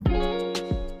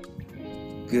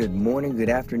Good morning, good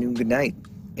afternoon, good night.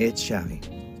 It's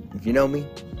Xavi. If you know me,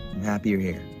 I'm happy you're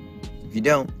here. If you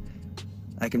don't,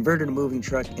 I converted a moving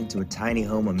truck into a tiny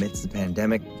home amidst the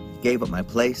pandemic, gave up my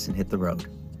place, and hit the road.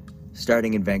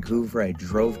 Starting in Vancouver, I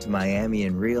drove to Miami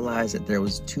and realized that there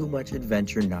was too much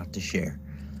adventure not to share.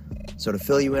 So to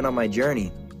fill you in on my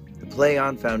journey, the Play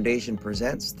On Foundation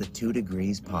presents the 2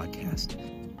 Degrees podcast.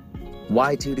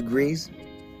 Why 2 degrees?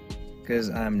 Because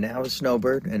I'm now a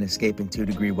snowbird and escaping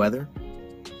 2-degree weather.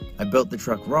 I built the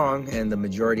truck wrong, and the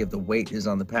majority of the weight is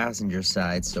on the passenger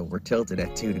side, so we're tilted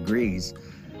at 2 degrees.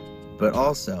 But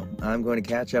also, I'm going to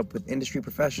catch up with industry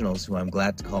professionals who I'm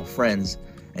glad to call friends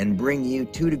and bring you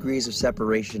 2 degrees of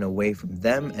separation away from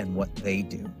them and what they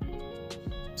do.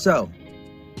 So,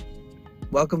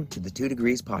 welcome to the 2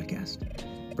 Degrees podcast,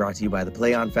 brought to you by the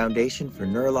Play On Foundation for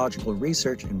Neurological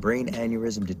Research and Brain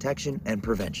Aneurysm Detection and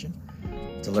Prevention.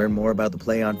 To learn more about the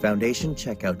Play On Foundation,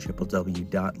 check out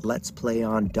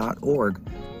www.letsplayon.org.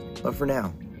 But for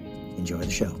now, enjoy the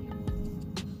show.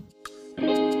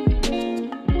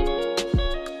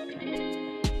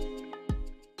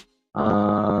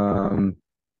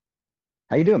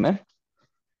 How you doing, man?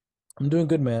 I'm doing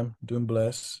good, man. Doing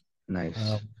blessed. Nice.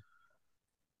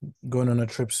 Going on a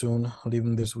trip soon,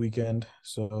 leaving this weekend.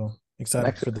 So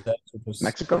excited for that. Just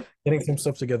Mexico? getting some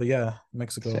stuff together. Yeah,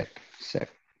 Mexico. Sick.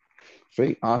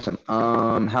 Sweet, awesome.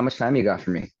 How much time you got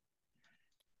for me?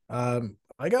 I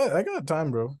got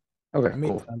time, bro. Okay, I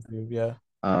made cool. time for you. Yeah.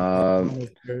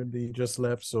 They just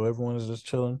left, so everyone is just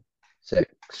chilling. Sick.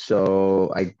 So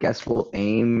I guess we'll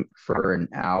aim for an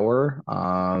hour.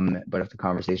 But if the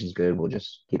conversation's good, we'll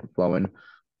just keep it flowing.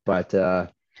 But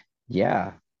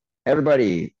yeah,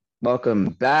 everybody,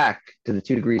 welcome back to the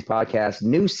 2 Degrees podcast.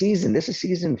 New season. This is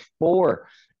season 4.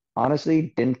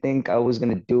 Honestly, didn't think I was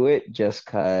gonna do it just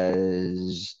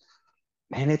because,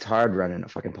 man, it's hard running a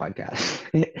fucking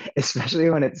podcast, especially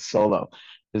when it's solo.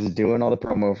 Just doing all the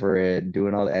promo for it,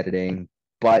 doing all the editing,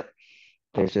 but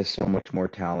there's just so much more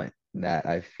talent that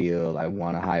I feel I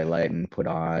want to highlight and put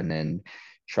on and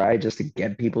try just to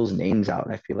get people's names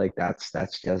out. I feel like that's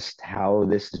just how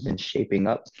this has been shaping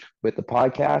up with the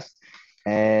podcast.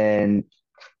 And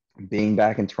being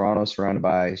back in Toronto, surrounded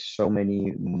by so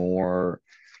many more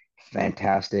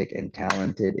fantastic and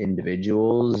talented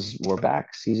individuals, we're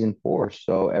back, season 4.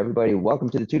 So everybody, welcome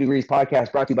to the 2 Degrees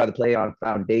podcast, brought to you by the Play On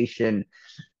Foundation.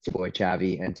 It's your boy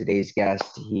Chavi, and today's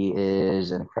guest, he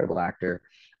is an incredible actor,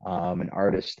 an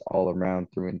artist all around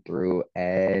through and through,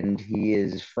 and he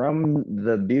is from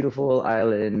the beautiful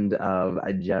island of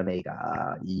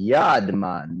Jamaica.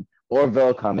 Yadman.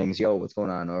 Orville Cummings. Yo, what's going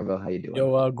on, Orville? How you doing?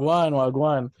 Yo,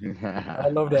 Wagwan. I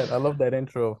love that. I love that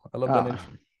intro. Love it.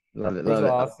 First of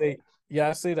all, I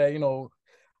say that,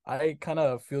 I kind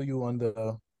of feel you on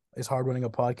it's hard running a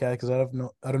podcast because I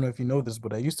don't know if you know this,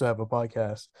 but I used to have a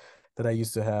podcast that I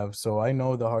used to have. So I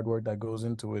know the hard work that goes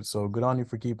into it. So good on you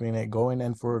for keeping it going,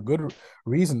 and for a good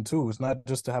reason too. It's not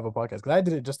just to have a podcast, because I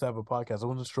did it just to have a podcast. I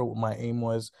wasn't sure what my aim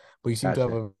was, but you seem to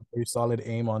have a very solid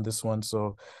aim on this one.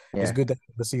 So it's good that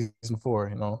the season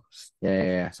 4,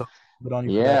 Yeah. So good on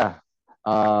you for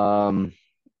that.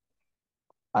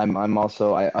 I'm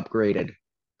also, I upgraded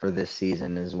for this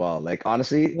season as well. Like,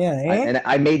 honestly, and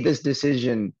I made this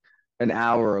decision an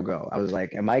hour ago. I was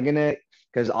like, am I gonna,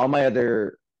 because all my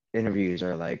other interviews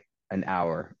are like an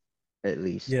hour at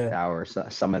least. Yeah. Hour. So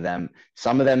some of them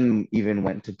even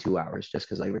went to 2 hours just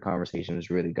because like the conversation was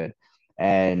really good.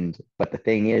 But the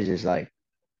thing is like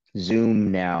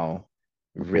Zoom now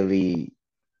really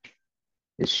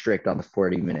is strict on the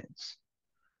 40 minutes.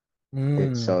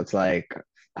 So it's like,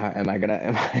 am I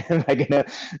gonna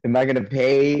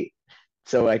pay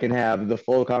so I can have the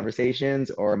full conversations,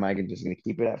 or am I just gonna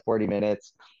keep it at 40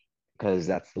 minutes because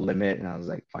that's the limit? And I was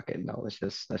like, fuck it, no, let's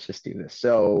just do this.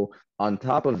 So on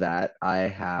top of that, I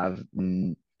have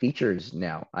features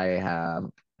now. I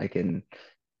can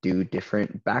do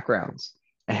different backgrounds.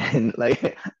 And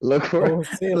like, look for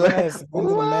say less.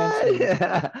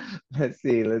 Yeah. Let's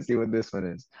see what this one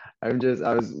is.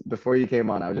 Before you came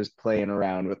on, I was just playing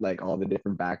around with like all the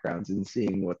different backgrounds and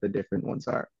seeing what the different ones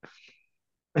are.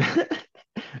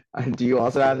 Do you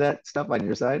also have that stuff on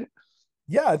your side?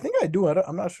 Yeah, I think I do.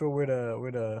 I'm not sure where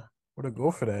to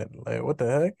go for that. Like, what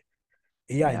the heck?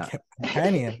 AI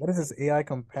companion. What is this AI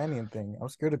companion thing? I'm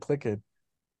scared to click it.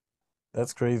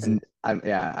 That's crazy. And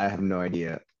I have no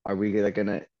idea. Are we like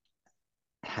gonna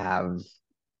have?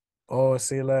 Oh,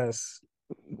 say less.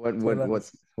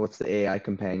 What's the AI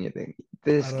companion thing?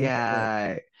 This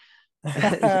guy.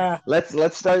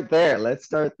 Let's start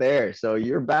there. So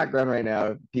your background right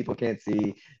now, people can't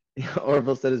see.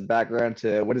 Orville set his background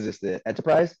to, what is this, the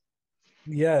Enterprise?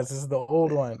 Yes, this is the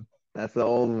old one. That's the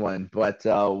old one. But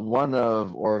one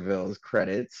of Orville's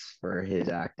credits for his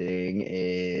acting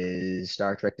is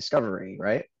Star Trek Discovery,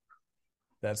 right?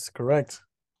 That's correct.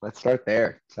 Let's start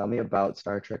there. Tell me about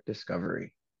Star Trek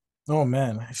Discovery. Oh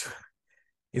man,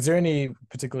 is there any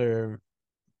particular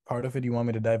part of it you want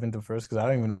me to dive into first? Because I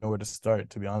don't even know where to start,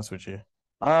 to be honest with you.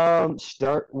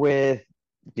 Start with,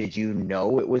 did you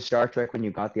know it was Star Trek when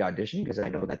you got the audition? Because I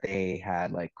know that they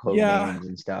had like code Yeah, names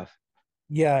and stuff.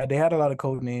 yeah, they had a lot of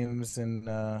code names and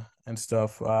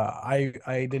stuff. I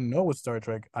didn't know it was Star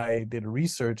Trek. I did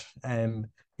research and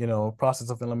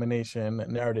process of elimination,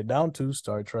 narrowed it down to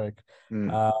Star Trek.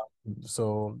 Mm, Uh,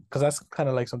 so because that's kind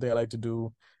of like something I like to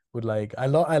do with like I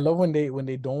love when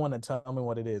they don't want to tell me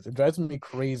what it is. It drives me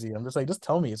crazy. I'm just like, just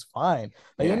tell me, it's fine.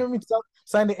 Like you yeah, know what I mean?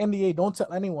 Sign the NDA, don't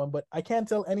tell anyone. But I can't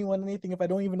tell anyone anything if I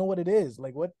don't even know what it is.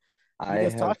 Like what are I you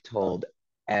guys have talking about? told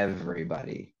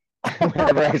everybody.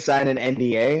 Whenever I sign an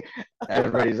NDA,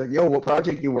 everybody's like, "Yo, what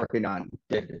project you working on?"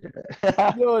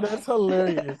 Yo, that's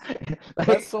hilarious. That's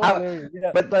Like, so hilarious.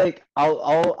 Yeah. but like,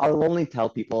 I'll only tell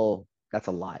people that's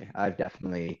a lie. I've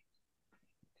definitely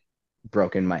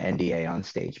broken my NDA on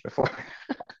stage before.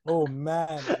 Oh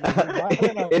man, you're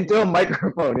violent on Into a stage.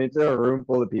 microphone, into a room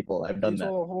full of people. I've done Into that.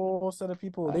 a whole set of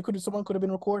people. Uh, Someone could have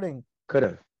been recording. could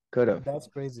have, That's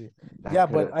crazy. that Yeah,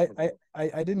 could but have.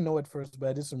 I didn't know at first, but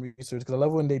I did some research because I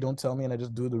love when they don't tell me and I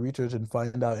just do the research and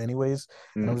find out anyways.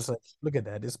 And I'm Mm. just like, look at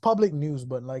that. It's public news,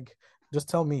 but like, just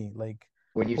tell me, like,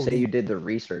 When you oh, say you did the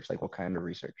research, like what kind of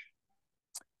research?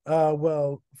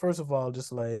 well, first of all,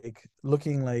 just like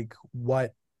looking like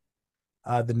what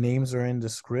the names are in the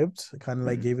script, kind of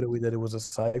like Mm. gave it away that it was a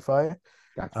sci-fi.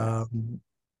 Gotcha. Um,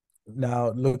 Now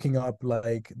looking up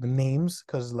like the names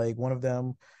because like one of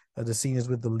them the scene is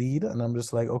with the lead and I'm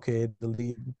just like okay the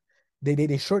lead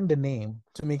they shortened the name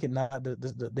to make it not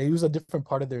they use a different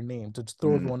part of their name to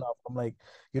throw Mm. everyone off. I'm like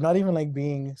you're not even like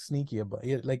being sneaky about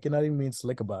it, like you're not even being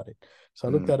slick about it. So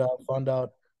I looked Mm. that up, found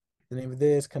out the name of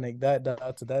this, connect that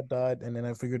dot to that dot, and then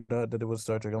I figured out that it was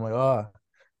Star Trek. I'm like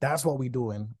that's what we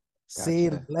doing, say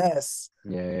Gotcha. less.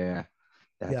 Yeah, yeah, yeah.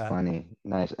 That's Yeah. funny.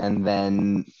 Nice. And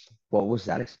then what was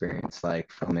that experience like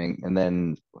filming? And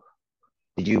then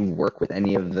did you work with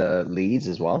any of the leads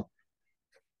as well?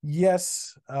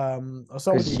 Yes. I'll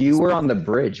start with Because the you were on the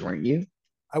bridge, weren't you?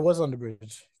 I was on the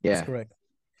bridge. That's Yeah. correct.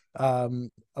 I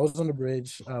was on the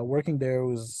bridge. Working there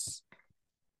was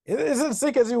it isn't as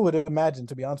sick as you would imagine,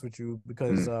 to be honest with you,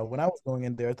 because Mm. when I was going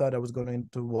in there, I thought I was going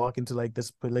to walk into like this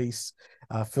place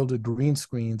filled with green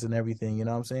screens and everything, you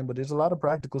know what I'm saying? But there's a lot of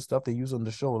practical stuff they use on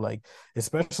the show, like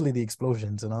especially the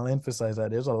explosions, and I'll emphasize that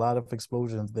there's a lot of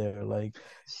explosions there. Like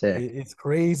Sick. it's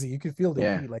crazy. You can feel the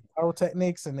Yeah. heat, like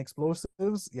pyrotechnics and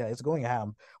explosives. Yeah, it's going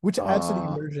ham, which adds to the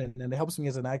Uh, immersion and it helps me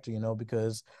as an actor,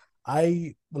 because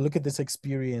I look at this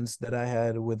experience that I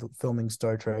had with filming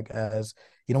Star Trek as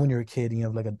when you're a kid and you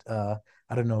have like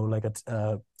I don't know, like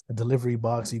a delivery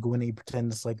box. You go in and you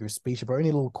pretend it's like your spaceship or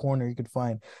any little corner you could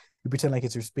find. You pretend like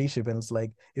it's your spaceship, and it's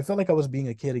like it felt like I was being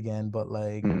a kid again, but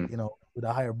like mm. with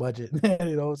a higher budget.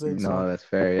 You know what I'm saying? No, So that's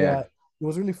fair. yeah, Yeah. it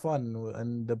was really fun,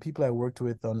 and the people I worked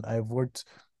with I've worked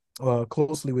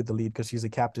closely with the lead because she's a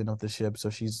captain of the ship, so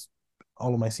she's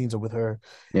all of my scenes are with her,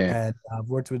 Yeah. and I've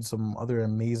worked with some other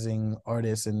amazing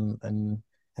artists and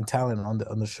talent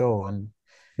on the show, and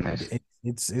Nice.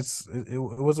 it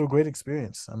was a great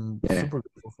experience. I'm Yeah. super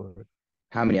grateful for it.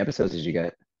 How many episodes did you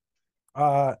get?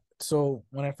 So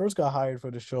when I first got hired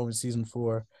for the show in season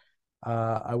 4,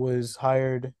 I was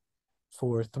hired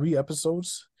for 3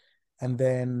 episodes, and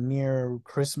then near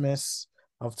Christmas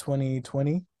of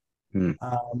 2020, Mm.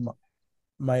 um,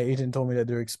 my agent told me that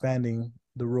they're expanding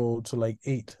the role to like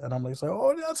 8, and I'm like,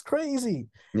 oh, that's crazy.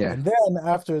 Yeah. And then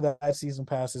after that season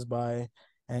passes by,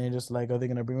 and you're just like, are they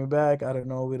gonna bring me back? I don't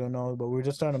know, we don't know, but we're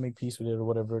just trying to make peace with it or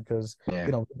whatever, because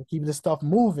Yeah. keep this stuff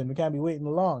moving. We can't be waiting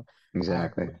along. Uh,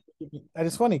 Exactly. and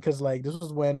it's funny because like this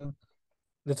was when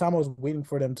the time I was waiting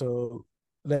for them to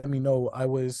let me know I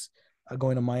was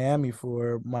going to Miami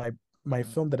for my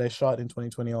film that I shot in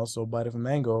 2020, also Bite of a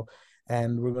Mango,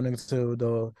 and we're going to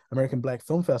the American Black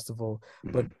Film Festival.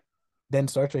 But Mm. then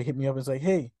Star Trek hit me up and was like,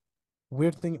 "Hey,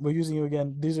 weird thing, we're using you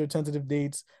again. These are tentative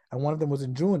dates, and one of them was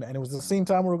in June, and it was the same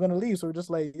time we were going to leave. So we're just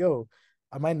like, yo,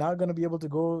 am I not going to be able to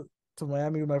go to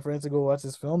Miami with my friends to go watch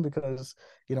this film because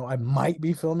I might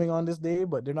be filming on this day,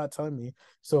 but they're not telling me.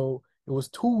 So it was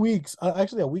 2 weeks,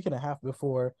 actually a week and a half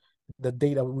before the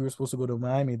date that we were supposed to go to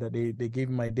Miami that they gave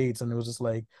me my dates, and it was just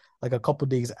like a couple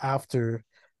days after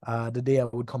the day I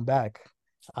would come back.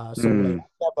 So like Mm. I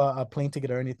didn't have a plane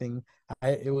ticket or anything.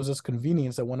 It was just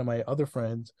convenience that one of my other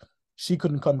friends she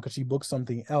couldn't come because she booked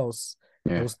something else,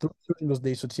 It Yeah. was through shooting those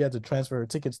days, so she had to transfer her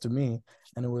tickets to me,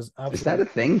 and it was Is that a absolutely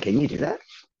thing? Can you do that?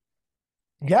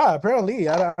 yeah. Apparently,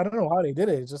 I don't know how they did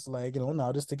it. It's just like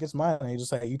now this ticket's mine. And you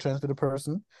just like you transfer the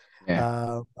person,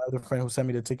 Yeah. I have a friend who sent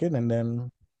me the ticket, and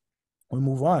then we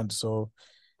move on. So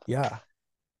yeah,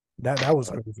 that was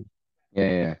crazy. Yeah.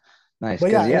 Yeah. Yeah. Nice. But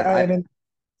Because yeah, yeah, and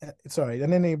then sorry,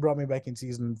 and then they brought me back in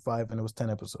season 5, and it was 10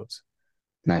 episodes.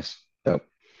 nice. So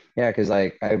yeah, because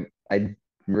like I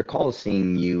recall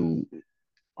seeing you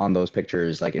on those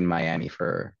pictures like in Miami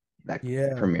for that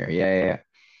Yeah, premiere. Yeah. Yeah. Yeah.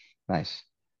 Nice.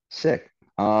 Sick.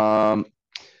 Um.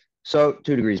 So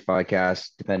 2 Degrees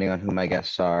podcast, depending on who my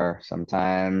guests are,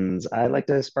 sometimes I like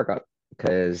to spark up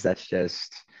because that's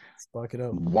just spark it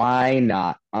up. why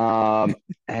not?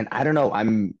 And I don't know.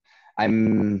 I'm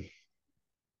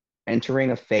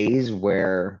entering a phase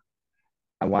where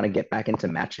I want to get back into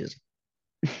matches.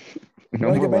 You No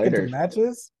want to more get back into lighters.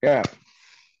 matches? Yeah,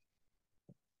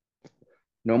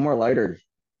 no more lighters.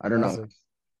 I don't know. Classic.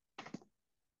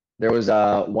 There was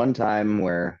one time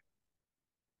where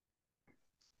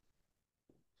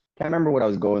can't remember what I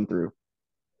was going through,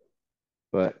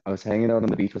 but I was hanging out on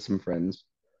the beach with some friends,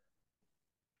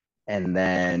 and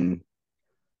then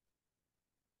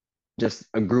just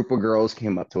a group of girls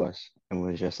came up to us and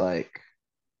was just like,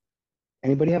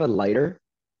 "Anybody have a lighter?"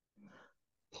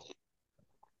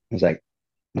 I was like,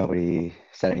 nobody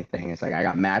said anything. It's like I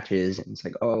got matches, and it's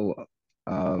like, oh,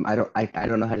 I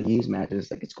don't know how to use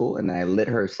matches. Like it's cool, and then I lit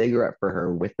her a cigarette for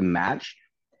her with the match,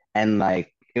 and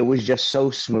like it was just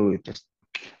so smooth, just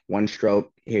one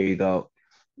stroke. Here you go,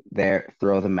 there,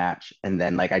 throw the match, and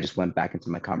then like I just went back into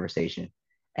my conversation,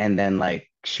 and then like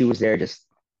she was there just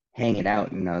hanging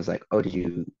out, and I was like, oh, did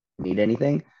you need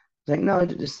anything? It's like no, I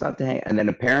just stopped to hang. And then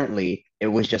apparently it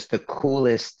was just the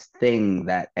coolest thing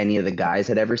that any of the guys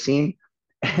had ever seen,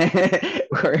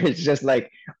 where it's just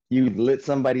like you lit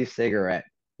somebody's cigarette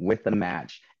with the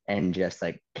match and just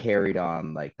like carried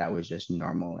on like that was just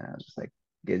normal, and I was just like,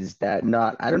 is that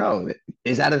not? I don't know.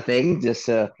 Is that a thing? Just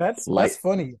That's light?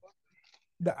 funny.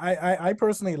 I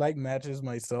personally like matches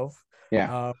myself.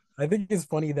 Yeah. I think it's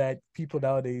funny that people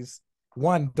nowadays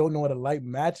don't know what a light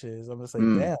match is. I'm just like,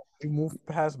 Mm, damn, we move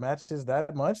past matches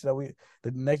that much that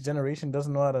the next generation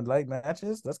doesn't know how to light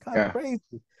matches. That's kind of yeah.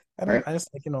 crazy. And Right. I just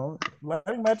like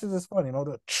lighting matches is fun.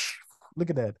 Look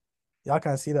at that. Y'all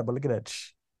can't see that, but look at that.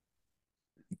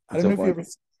 I It's don't so know if you fun. ever,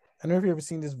 I don't know if you ever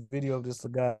seen this video of this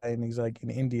guy, and he's like in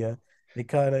India. They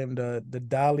call him the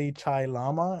Dali Chai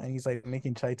Lama, and he's like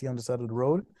making chai tea on the side of the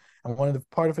road. And one of the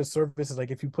part of his service is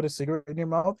like if you put a cigarette in your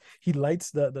mouth, he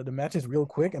lights the matches real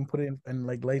quick and put it in and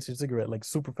like lights your cigarette like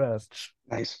super fast.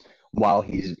 Nice. While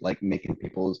he's like making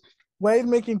people's Why is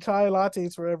making chai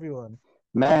lattes for everyone?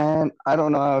 man, I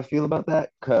don't know how I feel about that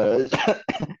because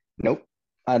nope.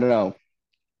 I don't know.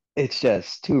 It's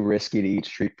just too risky to eat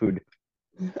street food.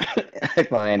 I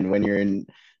find when you're in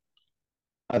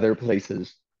other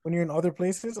places. When you're in other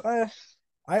places, I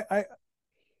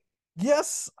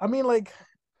yes, I mean like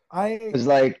I It's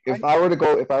like I if I were to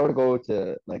go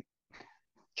to like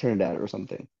Trinidad or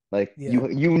something, like yeah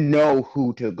you know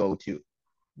who to go to,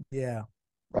 yeah.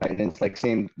 right? And it's like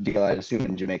same deal I assume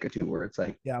in Jamaica too, where it's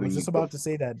like Yeah, I when was you just go, about to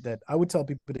say that I would tell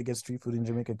people to get street food in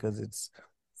Jamaica because it's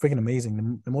freaking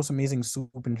amazing. The most amazing soup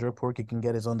and jerk pork you can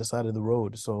get is on the side of the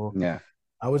road. So yeah.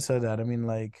 I would say that. I mean,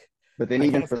 like, But then I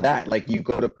even can't. for that, like you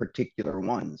go to particular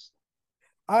ones.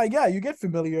 Yeah, you get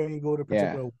familiar and you go to Yeah.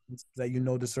 particular ones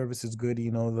that the service is good.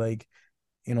 Like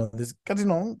this because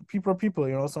people are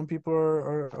people. Some people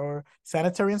are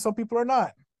sanitary and some people are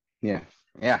not. Yeah.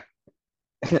 Yeah.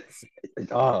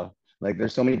 Oh, like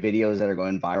there's so many videos that are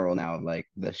going viral now, like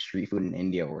the street food in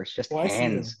India where it's just Oh, I see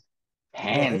them. hands,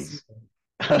 Yeah, I see hands. them.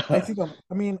 I see them.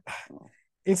 I mean,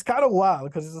 it's kind of wild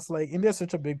because it's just like India's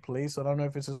such a big place. So I don't know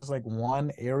if it's just like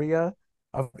one area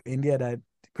of India that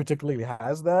particularly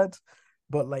has that.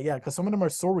 But like, yeah, because some of them are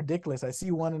so ridiculous. I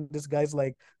see one and this guy's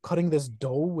like cutting this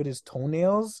dough with his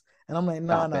toenails. And I'm like,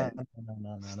 nah, Stop nah, it. nah, nah,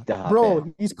 nah, nah, nah. Stop it.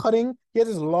 Bro, he's cutting, he has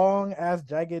this long ass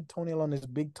jagged toenail on his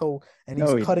big toe and he's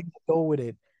No, he, cutting the dough with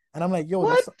it. And I'm like, yo,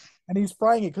 what? and he's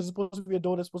frying it because it's supposed to be a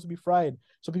dough that's supposed to be fried.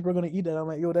 So people are gonna eat it. I'm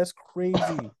like, yo, that's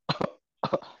crazy.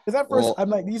 Because at first Well, I'm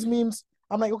like these memes.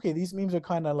 I'm like, okay, these memes are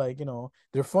kind of like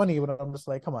they're funny, but I'm just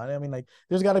like, come on. I mean, like,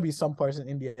 there's got to be some parts in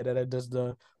India that does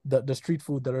the street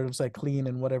food that are just like clean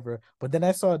and whatever. But then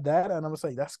I saw that and I was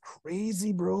like, that's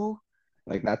crazy, bro.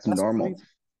 like that's That's normal. crazy.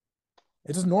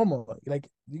 It's just normal. Like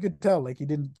you could tell, like he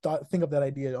didn't think of that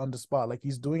idea on the spot. Like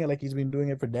he's doing it like he's been doing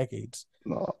it for decades.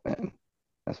 Oh man,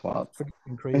 that's wild. It's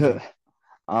freaking crazy.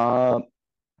 Um,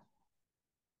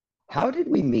 how did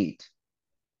we meet?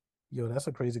 Yo, that's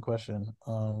a crazy question.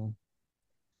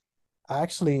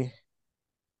 Actually.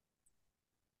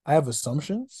 I have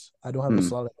assumptions. I don't have a Hmm.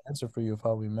 solid answer for you of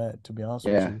how we met, to be honest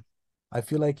with Yeah. you. I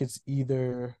feel like it's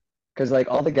either Because like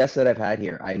all the guests that I've had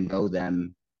here, I know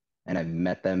them and I've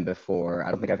met them before.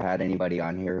 I don't think I've had anybody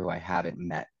on here who I haven't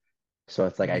met. So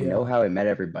it's like I know yeah, how I met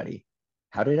everybody.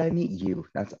 How did I meet you?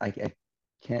 I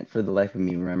can't for the life of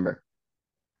me remember.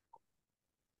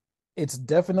 it's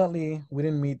definitely we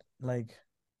didn't meet like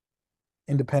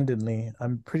independently.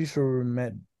 I'm pretty sure we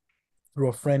met through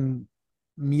a friend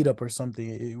meetup or something.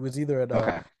 It was either at a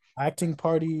Okay. acting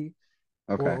party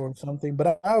Okay. or something.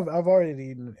 But I've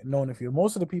already known a few.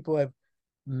 Most of the people I've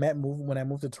met when I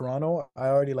moved to Toronto, I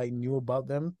already like knew about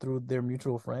them through their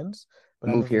mutual friends, but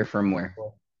I Move never here met from them where?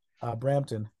 before.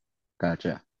 Brampton.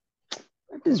 Gotcha.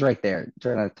 It is right there.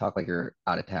 Trying to talk like you're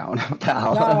out of town,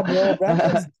 pal. Nah, bro,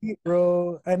 Brampton's deep,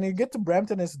 bro. And you get to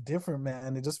Brampton, it's different,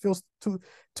 man. It just feels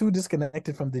too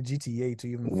disconnected from the GTA to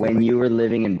even feel When like. you were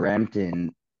living in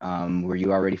Brampton, were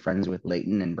you already friends with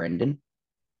Leighton and Brendan?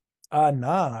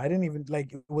 Nah, I didn't even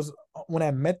like it was when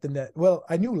I met them that well,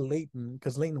 I knew Leighton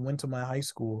because Leighton went to my high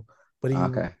school, but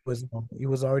Okay. he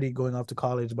was already going off to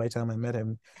college by the time I met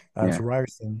him to Yeah.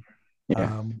 Ryerson.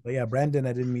 Yeah. But yeah, Brandon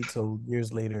I didn't meet till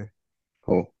years later.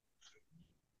 Cool.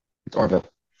 It's Orville.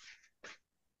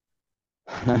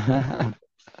 I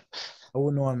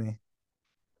wouldn't know me.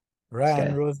 This Ryan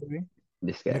guy. Rosary.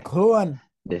 This guy. McLuhan.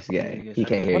 This guy. He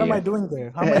can't hear What am I you. doing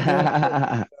there? How am I doing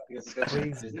there? It's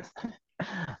crazy.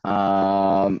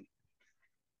 Um,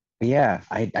 yeah,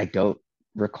 I don't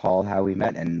recall how we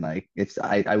met, and like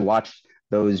I watched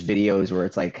those videos where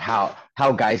it's like how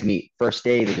guys meet. First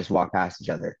day they just walk past each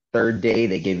other. Third day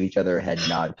they give each other a head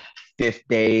nod. Fifth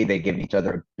day they give each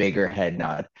other a bigger head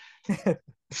nod.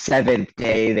 Seventh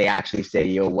day they actually say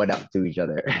yo what up to each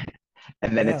other.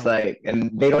 And then it's Damn. like,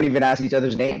 and they don't even ask each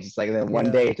other's names. It's like then one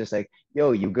Yeah, day it's just like,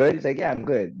 yo, you good? It's like, yeah, I'm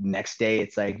good. Next day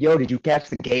it's like, yo, did you catch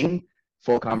the game?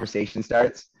 Full conversation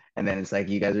starts, and then it's like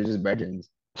you guys are just brethren.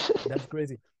 that's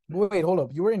crazy. Wait, hold up.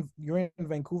 You were in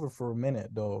Vancouver for a minute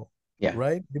though, Yeah,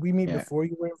 right? Did we meet yeah. before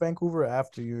you were in Vancouver or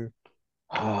after you?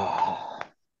 Oh,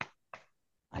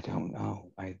 I don't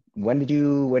know. I when did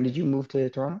you move to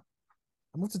Toronto?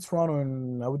 I moved to Toronto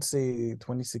in I would say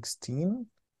 2016,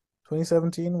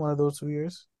 2017, one of those 2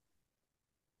 years.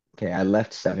 Okay, I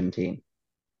left 17.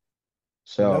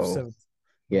 You left So 7.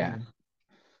 yeah.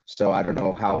 So I don't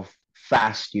know how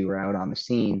fast you were out on the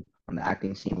scene, on the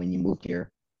acting scene when you moved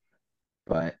here,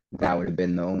 but that would have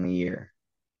been the only year.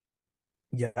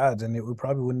 Yeah, then it would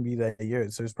probably wouldn't be that year.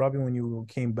 So it's probably when you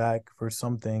came back for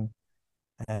something,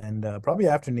 and probably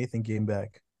after Nathan came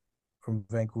back from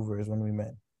Vancouver is when we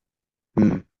met.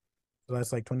 Hmm. So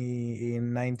that's like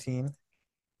 2019,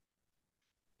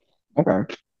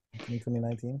 Okay.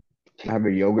 2019. I have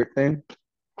a yogurt thing,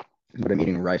 but I'm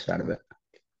eating rice out of it.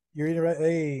 You're eating right.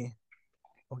 Hey,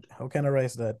 how kind of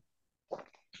rice that?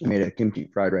 I made a kimchi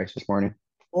fried rice this morning.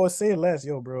 Oh, say less,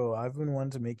 yo, bro. I've been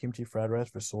wanting to make kimchi fried rice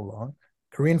for so long.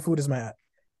 Korean food is my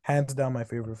hands down my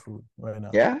favorite food right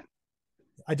now. Yeah,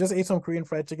 I just ate some Korean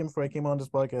fried chicken before I came on this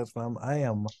podcast, fam. I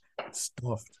am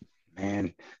stuffed.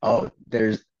 man. Oh,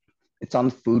 it's on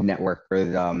the Food Network for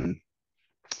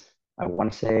I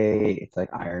want to say it's like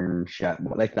Iron Chef,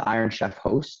 like the Iron Chef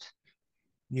host,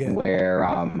 Yeah. where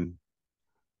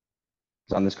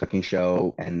it's on this cooking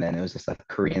show, and then it was this like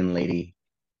Korean lady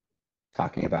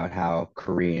talking about how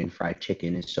Korean fried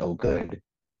chicken is so good.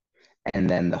 And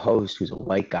then the host, who's a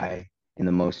white guy, in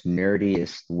the most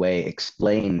nerdiest way,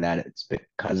 explained that it's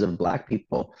because of black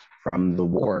people from the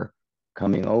war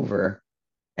coming over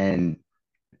and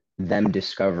them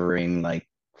discovering like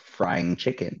frying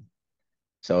chicken.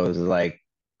 So it was like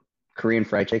Korean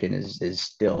fried chicken is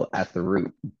still at the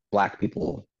root black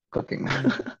people cooking.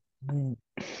 Mm,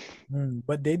 mm,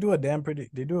 But they do a damn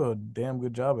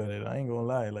good job at it. I ain't gonna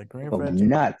lie. Like Korean Oh, fried chicken,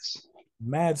 nuts.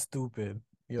 mad stupid.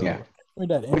 Yeah. Yo, I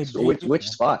that any Which day. which which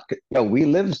spot? Yo, we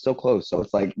live so close, so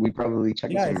it's like we probably check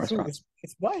the Yeah, same it's true. restaurants.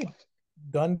 It's by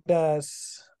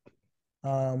Dundas,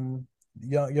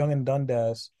 Young and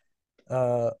Dundas.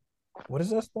 Uh, what is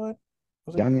that spot?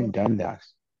 What's it Young and called?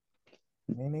 Dundas.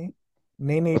 Nene,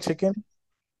 Nene What's Chicken.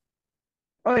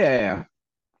 Oh yeah, yeah. Yeah.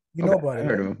 You know Okay, about I it,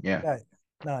 heard right? of him. Yeah. Yeah.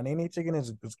 Nah, Nene Chicken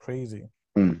is crazy.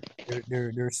 Mm.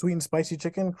 Their sweet and spicy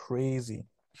chicken, crazy.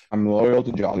 I'm loyal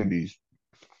to Jollibee's.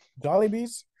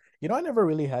 Jollibees. You know, I never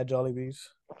really had Jollibees.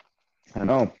 I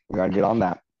know. We gotta get on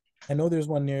that. I know there's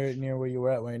one near where you're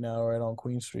at right now, right on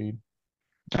Queen Street,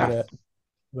 but Yeah. uh,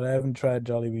 but I haven't tried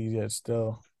Jollibees yet.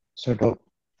 Still, So dope.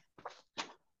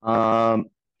 Um,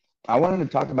 I wanted to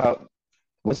talk about,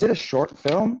 was it a short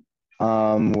film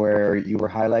where you were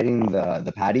highlighting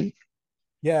the patty?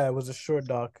 yeah, it was a short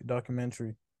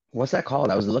documentary. What's that called?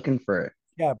 I was looking for it.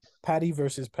 Yeah, Patty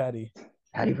versus Patty.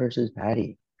 Patty versus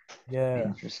Patty. Yeah.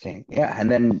 Interesting. Yeah,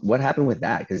 and then what happened with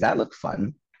that? Because that looked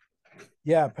fun.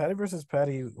 Yeah, Patty versus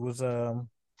Patty was it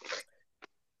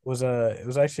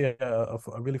was actually a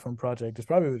really fun project. It's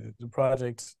probably the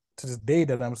project to this day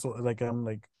that I'm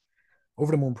like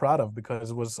over the moon proud of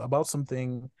because it was about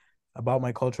something about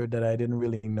my culture that I didn't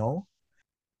really know.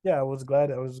 Yeah, I was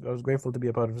glad. I was grateful to be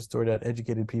a part of a story that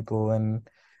educated people, and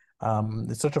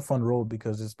it's such a fun role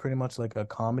because it's pretty much like a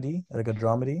comedy, like a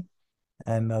dramedy,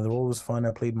 and the role was fun.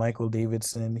 I played Michael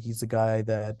Davidson. He's the guy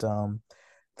that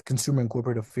the consumer and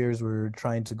corporate affairs were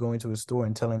trying to go into a store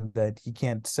and tell him that he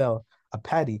can't sell a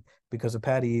patty because a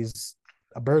patty is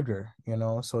a burger, you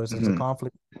know. So it's a Mhm.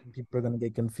 conflict. People are gonna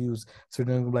get confused. So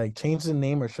they're gonna be like, change the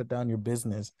name or shut down your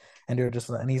business. And they're just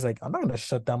and he's like, I'm not gonna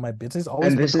shut down my business. It's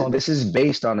always And been called. this is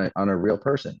based on a real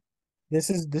person. This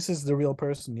is the real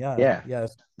person. Yeah, Yeah,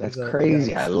 yes. that's There's a yeah,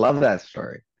 crazy. I love that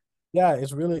story. yeah.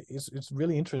 It's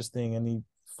really interesting. And he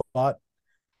fought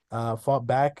fought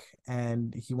back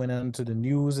and he went into the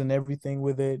news and everything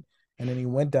with it. And then he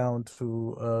went down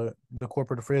to the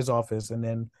corporate affairs office and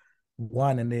then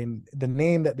won. And then the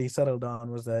name that they settled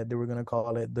on was that they were going to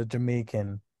call it the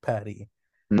Jamaican Patty,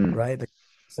 Mm, right? The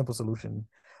simple solution.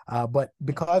 But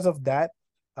because of that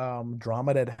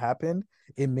drama that happened,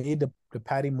 it made the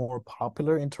patty more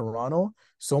popular in Toronto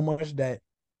so much that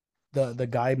the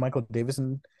guy Michael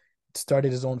Davison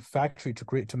started his own factory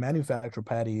to manufacture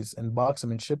patties and box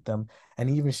them and ship them, and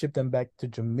he even shipped them back to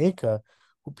Jamaica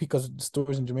because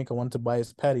stores in Jamaica wanted to buy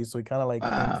his patties. So he kind of like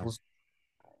came wow, full.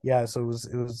 Yeah, so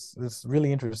it's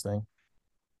really interesting.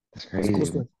 that's It's a cool crazy.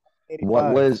 story. What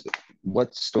 85. was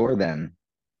what store then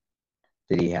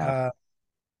did he have? Uh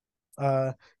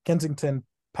uh Kensington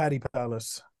Patty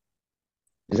Palace.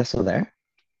 Is that still there?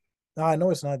 I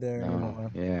know it's not there No,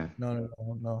 anymore. yeah,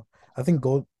 No. I think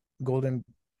Golden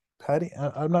Patty.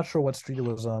 I'm not sure what street it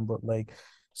was on, but like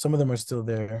some of them are still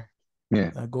there.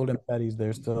 yeah, Golden Patty's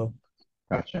there still.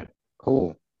 gotcha.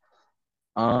 Cool.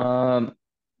 Um,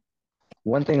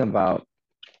 one thing about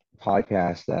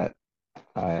podcasts that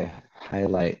I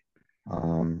highlight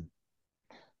um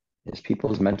is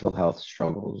people's mental health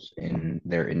struggles in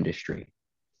their industry.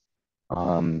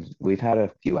 We've had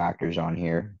a few actors on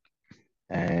here,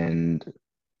 and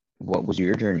what was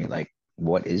your journey like?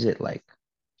 What is it like?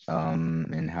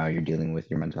 And how you're dealing with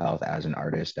your mental health as an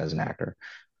artist, as an actor.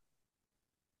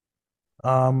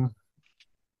 Um,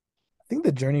 I think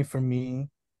the journey for me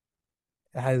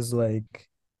has like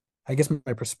I guess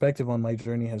my perspective on my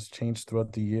journey has changed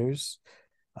throughout the years.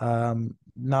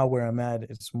 Now where I'm at,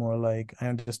 it's more like I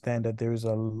understand that there's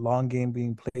a long game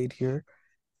being played here,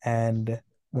 and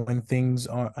when things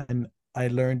are, and I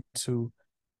learned to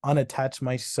unattach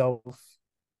myself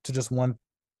to just one,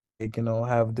 like, you know,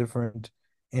 have different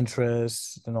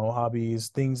interests, you know, hobbies,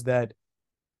 things that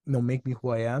make me who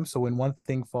I am. So when one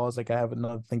thing falls, like I have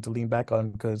another thing to lean back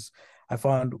on because I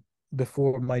found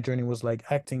before my journey was like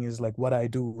acting is like what I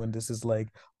do and this is like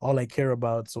all I care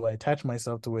about. So I attached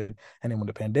myself to it. And then when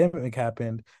the pandemic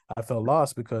happened, I felt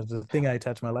lost because the thing I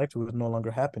attached my life to was no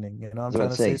longer happening. You know what I I'm was about trying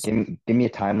to to say? say, So give me a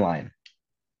timeline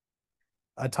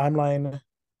a timeline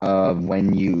of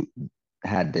when you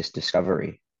had this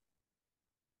discovery.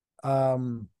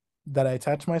 um that I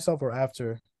attached myself or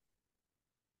after.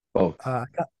 Both, Uh,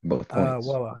 both points.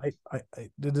 well,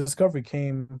 the discovery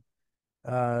came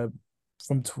uh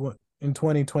in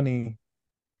 2020,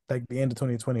 like the end of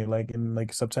 2020, like in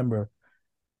like September,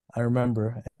 I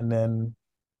remember. And then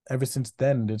ever since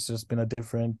then, it's just been a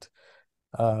different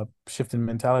shift in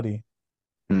mentality.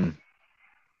 Hmm.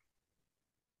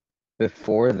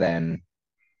 Before then,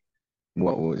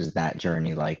 what was that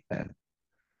journey like then?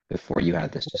 Before you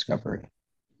had this discovery?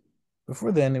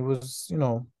 Before then, it was, you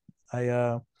know, I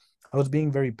uh I was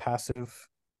being very passive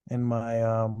in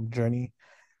my journey,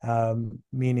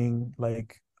 meaning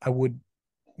like I would,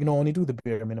 you know, only do the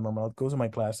bare minimum. I'll go to my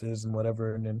classes and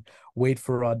whatever, and then wait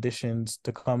for auditions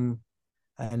to come,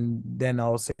 and then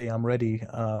I'll say I'm ready.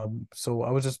 So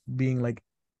I was just being like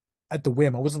at the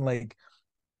whim. I wasn't like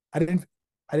I didn't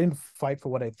I didn't fight for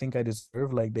what I think I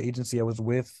deserve. Like the agency I was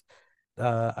with,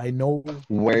 I know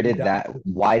Where deep did down that,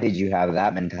 why did you have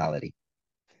that mentality?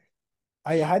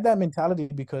 I had that mentality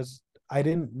because I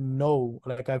didn't know.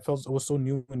 Like I felt I was so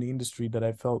new in the industry that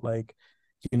I felt like,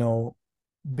 you know,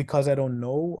 because I don't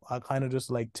know, I kind of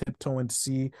just like tiptoe and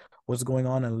see what's going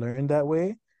on and learn that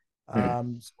way.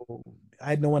 Hmm. So I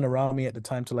had no one around me at the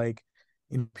time to like,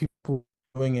 people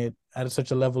doing it at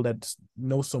such a level that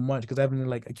know so much because I haven't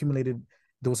like accumulated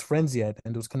those friends yet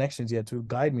and those connections yet to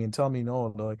guide me and tell me no,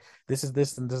 like this is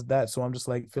this and this that. So I'm just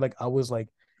like feel like I was like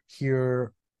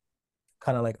here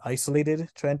kind of like isolated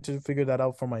trying to figure that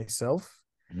out for myself.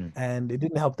 Mhm. And it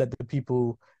didn't help that the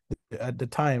people at the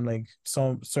time, like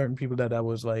some certain people that I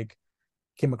was like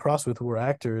came across with who were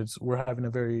actors, were having a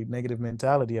very negative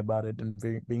mentality about it and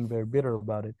being very bitter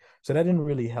about it. So that didn't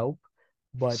really help,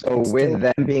 but So it's still. with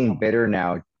them being bitter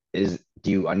now,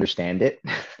 do you understand it?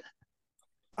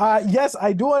 Yes,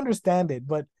 I do understand it,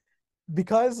 but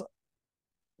because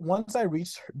once I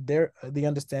reached the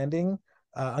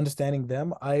understanding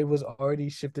them, I was already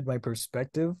shifted my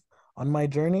perspective on my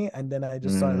journey, and then I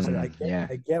just saw it. I was like, Yeah.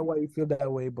 I get why you feel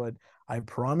that way, but I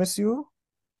promise you,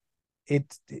 it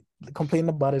complaining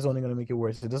about it is only going to make it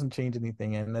worse. It doesn't change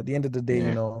anything, and at the end of the day,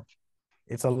 Yeah.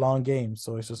 it's a long game.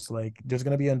 So it's just like there's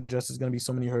going to be injustice, going to be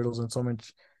so many hurdles and so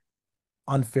much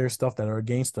unfair stuff that are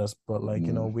against us. But like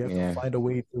we have to Yeah. find a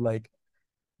way to like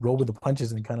roll with the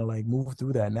punches and kind of like move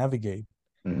through that, navigate.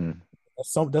 Mhm.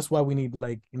 That's why we need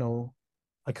like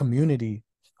a community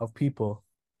of people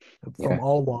from Yeah.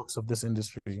 all walks of this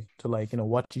industry to like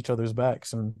watch each other's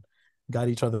backs and guide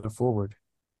each other forward.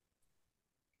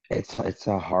 It's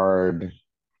a hard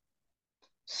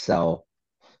sell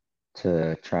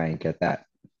to try and get that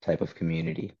type of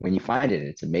community. When you find it,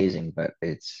 it's amazing, but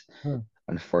it's Hmm.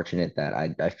 unfortunate that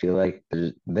I feel like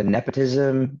the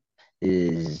nepotism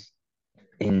is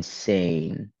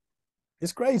insane.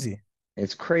 It's crazy.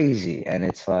 It's crazy. And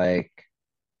it's like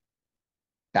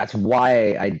that's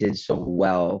why I did so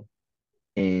well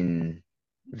in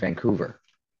Vancouver,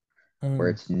 where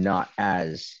Hmm. it's not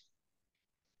as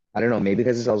I don't know, maybe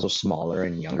because it's also smaller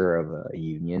and younger of a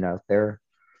union out there,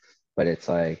 but it's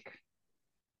like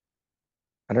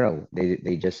I don't know,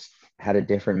 they just had a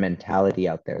different mentality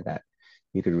out there that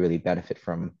you could really benefit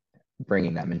from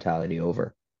bringing that mentality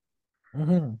over.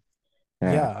 Hmm.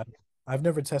 Yeah, Yeah, I've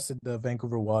never tested the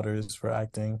Vancouver waters for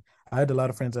acting. I had a lot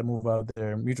of friends that moved out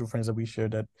there, mutual friends that we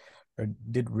shared that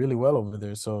did really well over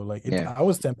there. So like yeah, I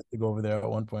was tempted to go over there at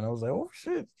one point. I was like, oh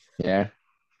shit. yeah.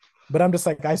 But I'm just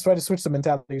like, I tried to switch the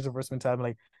mentality, reverse mentality. I'm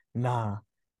like, nah,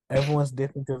 everyone's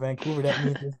different to Vancouver. That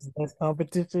means there's less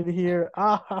competition here.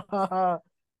 Ah, ha, ha, ha.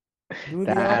 Do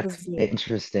the That's opposite.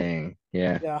 interesting.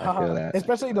 Yeah, Yeah, I feel haha. that.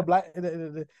 Especially the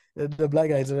black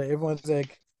guys. Everyone's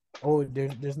like, oh,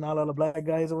 there's not a lot of black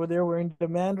guys over there. We're in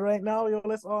demand right now. Yo,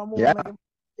 let's all move. I'm Yeah, like,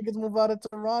 if niggas move out of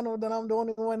Toronto, then I'm the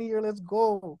only one here. Let's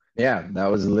go. yeah. That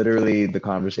was literally the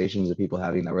conversations that people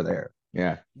having that were there.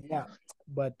 Yeah. Yeah,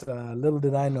 but little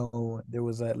did I know there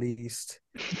was at least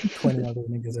 20 other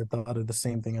niggas that thought of the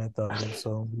same thing I thought of.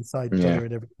 So we saw each Yeah, other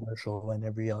at every commercial and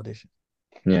every audition.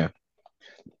 yeah.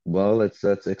 Well, let's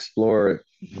explore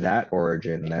that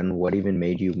origin then. What even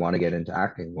made you want to get into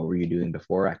acting? What were you doing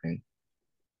before acting?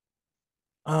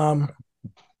 Um,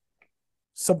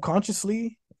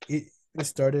 Subconsciously, it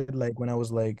started like when I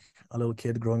was like a little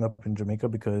kid growing up in Jamaica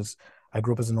because I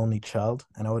grew up as an only child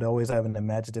and I would always have an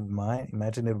imaginative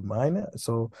mind.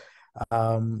 So,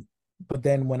 um, but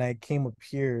then when I came up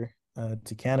here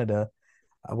to Canada,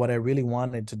 what I really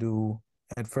wanted to do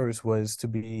at first was to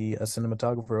be a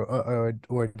cinematographer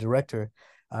or a director,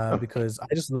 Oh, because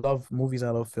I just love movies. I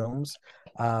love films.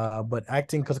 But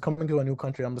acting, because coming to a new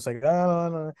country, I'm just like, oh, no,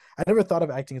 no. I never thought of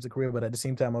acting as a career, but at the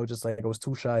same time, I was just like, I was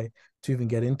too shy to even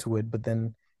get into it. But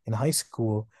then in high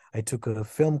school, I took a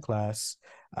film class,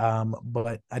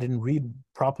 but I didn't read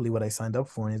properly what I signed up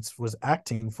for, and it was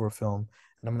acting for a film.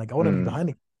 And I'm like, I want to be mm, behind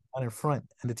it, not in front.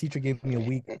 And the teacher gave me a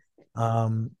week.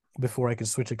 Before I could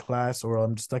switch a class or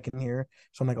I'm stuck in here.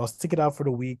 So I'm like, I'll stick it out for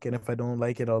the week. And if I don't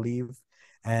like it, I'll leave.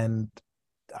 And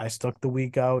I stuck the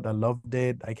week out. I loved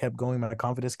it. I kept going. My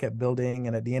confidence kept building.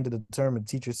 And at the end of the term, the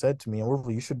teacher said to me,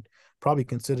 Orville, you should probably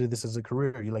consider this as a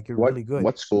career. You're really good.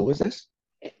 what school was this?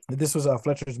 This was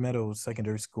Fletcher's Meadows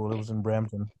Secondary School. It was in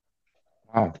Brampton.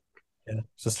 Wow. Yeah.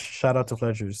 Just shout out to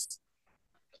Fletcher's.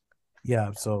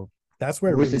 Yeah. So that's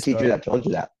where Who it was really the teacher started. that told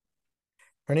you that?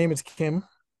 Her name is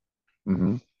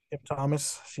Hmm. Kim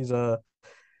Thomas. She's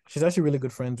actually really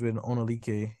good friends with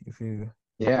Onalike.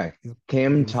 Yeah. If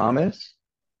Kim if you Thomas?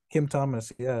 Kim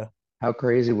Thomas, yeah. How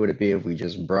crazy would it be if we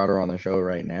just brought her on the show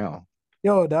right now?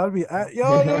 Yo, that would be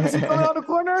is she coming out the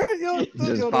corner? Just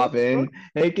That'd pop be so, in.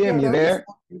 Hey Kim, yo, you that'd be there?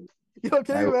 so, yo,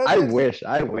 can you I imagine? wish.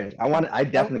 I wish. I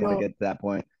definitely want to Yo, get to that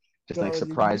point. Just like you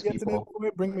surprise get to that people.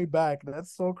 point, bring me back.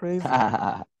 That's so crazy.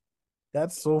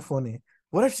 That's so funny.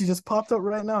 What if she just popped up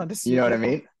right now and just You know what I yo,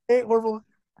 mean? hey Orville,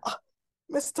 ah,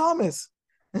 Miss Thomas.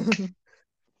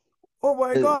 Oh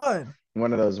my God.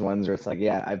 One of those ones where it's like,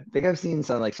 yeah, I think I've seen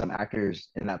some actors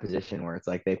in that position where it's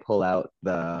like they pull out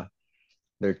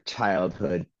their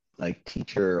childhood like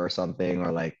teacher or something,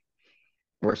 or like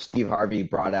where Steve Harvey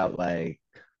brought out like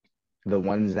the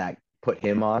ones that put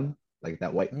him on, like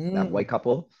that white Mm,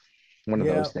 couple. One of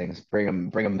Yeah, those things. Bring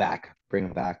them back. Bring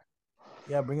them back.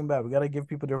 yeah, bring them back. We gotta give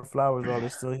people their flowers while they're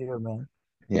still here, man.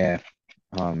 Yeah.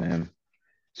 Oh man.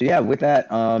 So yeah, with that,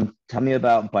 tell me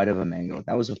about Bite of a Mango.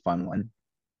 That was a fun one.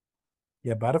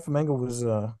 Yeah, Bada Flamengo was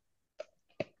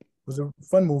a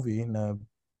fun movie and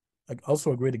like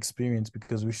also a great experience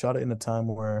because we shot it in a time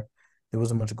where there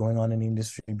wasn't much going on in the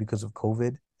industry because of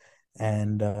COVID,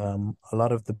 and a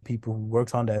lot of the people who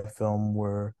worked on that film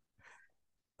were,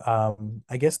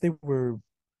 I guess they were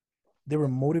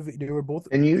motivated. They were both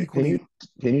Can you can equally you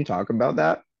can you talk about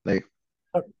that? Like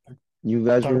talk, talk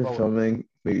about what?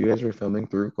 you guys were filming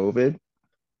through COVID,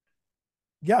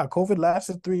 Yeah, COVID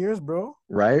lasted 3 years, bro.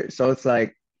 right? So it's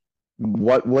like,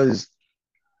 what was,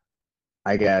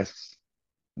 I guess,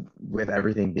 with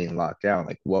everything being locked down,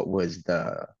 like what was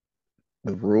the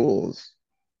rules?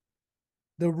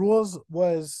 The rules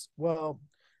was, well,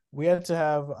 we had to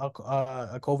have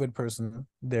a COVID person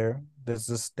there. That's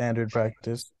the standard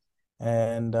practice,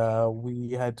 and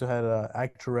we had to have an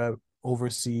actor rep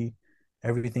oversee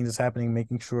everything that's happening,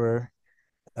 making sure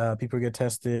people get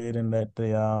tested and that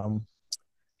the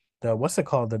what's it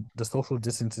called, the social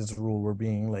distances rule were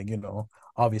being, like,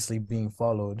 obviously being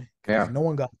followed because Yeah, no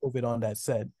one got COVID on that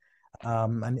set.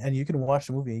 And you can watch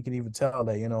the movie, you can even tell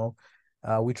that,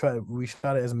 we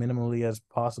shot it as minimally as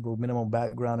possible, minimum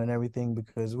background and everything,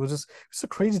 because it's a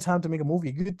crazy time to make a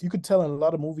movie. You could tell in a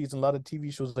lot of movies and a lot of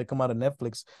TV shows that come out of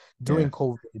Netflix yeah, during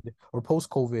COVID or post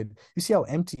COVID, you see how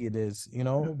empty it is,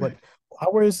 but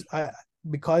ours,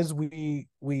 because we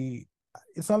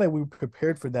it's not like we were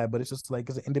prepared for that, but it's just like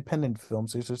it's an independent film.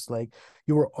 So it's just like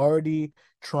you were already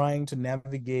trying to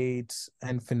navigate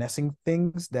and finessing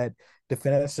things that the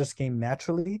finesse just came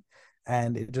naturally.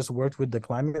 And it just worked with the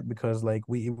climate because like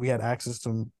we had access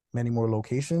to many more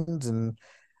locations, and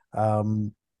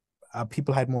um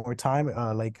people had more time.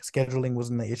 Like scheduling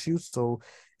wasn't the issue. So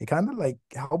it kind of like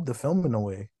helped the film in a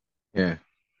way. yeah.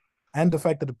 And the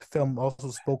fact that the film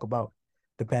also spoke about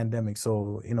the pandemic.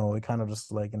 So, it kind of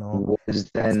just like, Was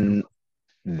lessened. then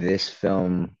this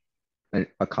film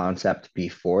a concept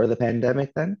before the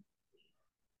pandemic then?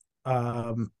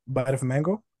 Bite of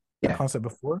Mango, a Yeah, concept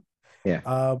before. yeah,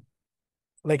 Uh,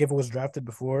 like if it was drafted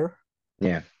before.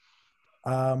 yeah.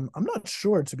 I'm not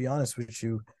sure, to be honest with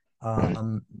you.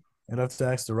 Um, I'd have to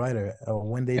ask the writer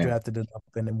when they Yeah, drafted it up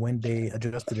and then when they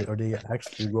adjusted it or they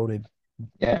actually wrote it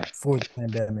yeah. for the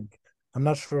pandemic. I'm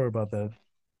not sure about that.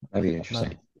 That'd be Not,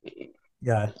 interesting.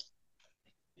 yeah,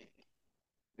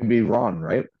 It'd be Ron,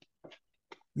 right?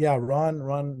 yeah. Ron,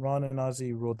 and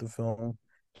Ozzy wrote the film,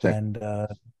 Sick. and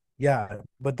yeah,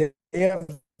 but they have.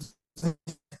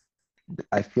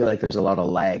 I feel like there's a lot of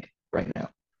lag right now.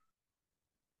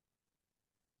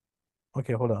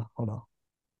 Okay, hold on.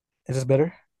 Is this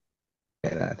better?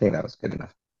 Yeah, I think that was good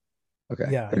enough. Okay.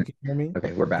 Yeah, you can hear me.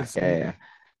 Okay, we're You can back. see me. Yeah,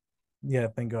 Yeah,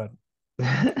 thank God.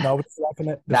 yeah. No, I was just laughing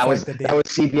at the fact that That they. was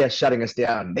CBS shutting us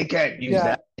down. They can't use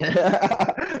Yeah,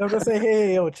 that. I was gonna say,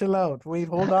 hey, yo, chill out. Wait,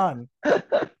 hold on.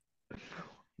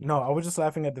 No, I was just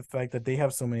laughing at the fact that they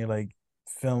have so many like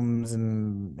films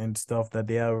and stuff that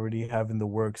they already have in the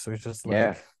works. So it's just Yeah,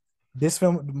 like this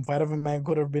film, Fight of a Man,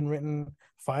 could have been written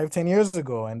 5, 10 years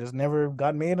ago, and just never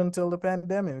got made until the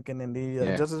pandemic, and then they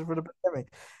yeah, adjusted for the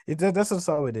pandemic. That's just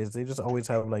how it is. They just always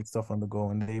have like stuff on the go,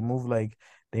 and they move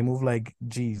like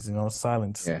G's,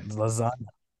 silence, yeah. lasagna.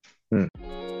 Hmm.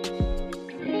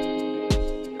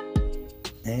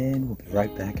 And we'll be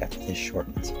right back after this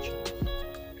short message.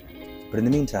 But in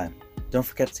the meantime, don't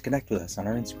forget to connect with us on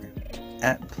our Instagram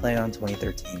at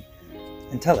PlayOn2013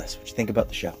 and tell us what you think about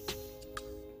the show.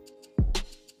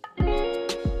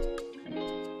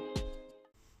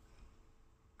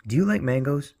 Do you like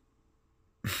mangoes?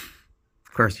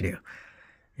 Of course you do.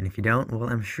 And if you don't, well,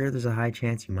 I'm sure there's a high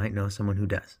chance you might know someone who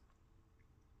does.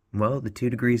 Well, the 2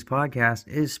 Degrees podcast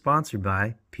is sponsored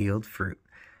by peeled fruit.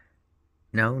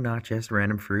 No, not just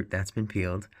random fruit that's been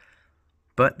peeled,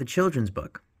 but the children's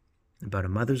book about a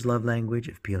mother's love language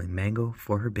of peeling mango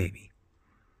for her baby.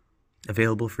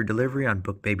 Available for delivery on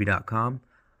bookbaby.com,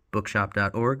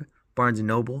 bookshop.org, Barnes &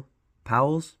 Noble,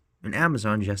 Powell's, and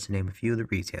Amazon, just to name a few of the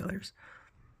retailers.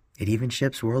 It even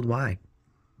ships worldwide.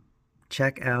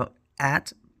 Check out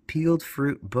at Peeled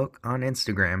Fruit Book on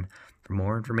Instagram for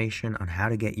more information on how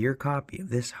to get your copy of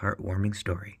this heartwarming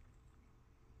story.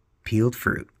 Peeled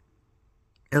Fruit,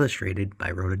 illustrated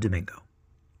by Rhoda Domingo.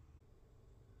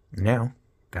 Now,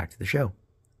 back to the show.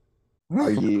 Are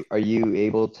you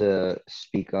able to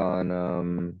speak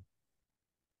on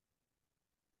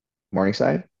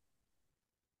Morningside?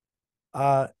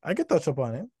 I could touch up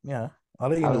on it. Yeah, I'll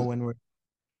let you know How's when we're.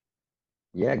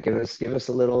 Yeah, give us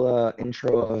a little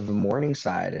intro of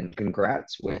Morningside and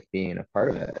congrats with being a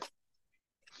part of it.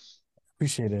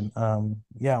 Appreciate it.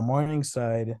 Yeah,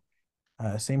 Morningside,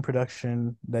 same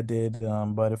production that did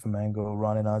Butter for Mango,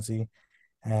 Ron and Ozzy,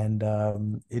 and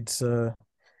it's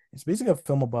basically a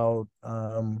film about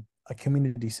a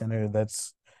community center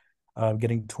that's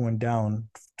getting torn down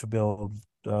to build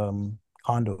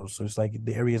condos. So it's like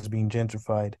the area is being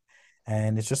gentrified,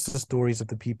 and it's just the stories of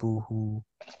the people who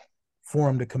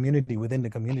form the community within the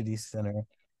community center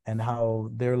and how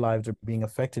their lives are being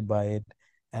affected by it.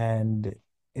 And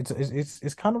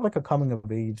it's kind of like a coming of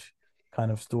age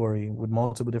kind of story with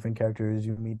multiple different characters.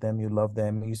 You meet them, you love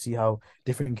them, you see how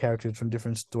different characters from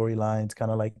different storylines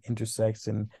kind of like intersects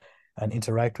and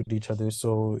interact with each other.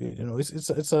 So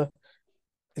it's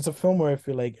a film where I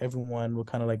feel like everyone will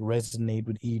kind of like resonate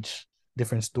with each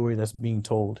different story that's being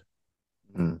told.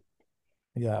 Mm.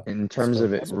 Yeah. In terms So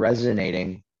of it that's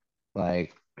resonating,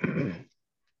 like,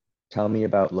 tell me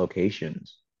about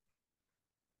locations.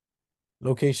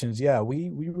 locations. Yeah,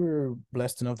 we were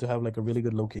blessed enough to have like a really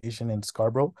good location in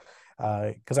Scarborough.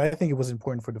 Because I think it was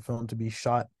important for the film to be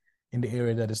shot in the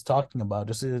area that it's talking about,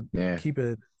 just to Yeah, keep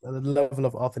a level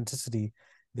of authenticity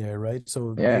there, right?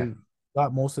 So yeah, they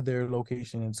got most of their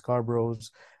location in Scarborough's,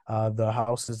 the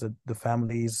houses that the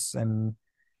families and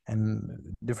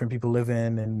different people live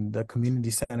in, and the community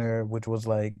center, which was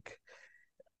like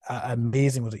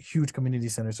amazing, was a huge community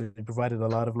center. So it provided a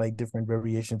lot of like different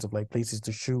variations of like places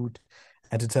to shoot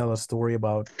and to tell a story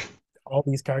about all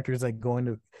these characters like going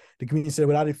to the community center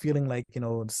without it feeling like,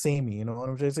 samey. You know what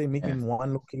I'm trying to say? yeah, Making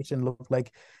one location look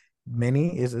like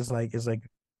many is like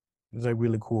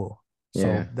really cool.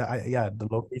 yeah. So yeah, the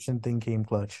location thing came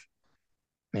clutch.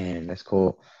 Man, that's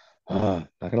cool. Not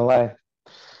gonna lie,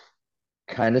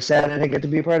 kind of sad I didn't get to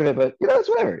be a part of it, but it's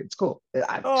whatever. It's cool.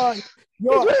 Oh, It's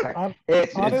yo, whatever.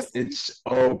 It's honestly, it's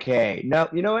okay. No,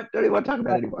 you know what? Don't even want to talk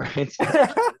about it anymore.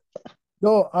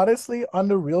 no, honestly, on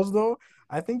the reels though,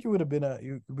 I think you would have been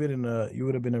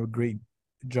a great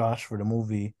Josh for the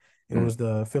movie. It Mm, was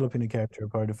the Filipino character,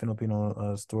 part of the Filipino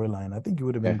storyline. I think you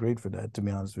would have been yeah. great for that, to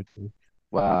be honest with you.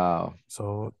 Wow.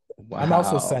 So I'm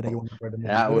also sad that you Wow. weren't part of the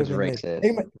movie. It That would was have been lit. Hey,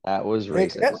 racist. man, That was hey,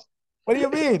 racist. what do you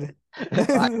mean?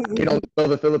 I can only fill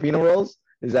the Filipino roles.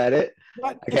 Is that it?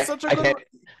 What? I It's can't. such a I good. can't.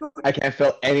 I can't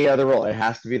fill any other role. It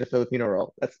has to be the Filipino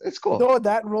role. It's cool. No,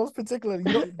 that role's particular.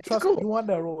 You don't It's trust me. cool. You want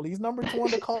that role. He's number two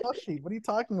on the call sheet. What are you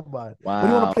talking about? What do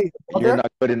you want to Wow. play? The You're mother?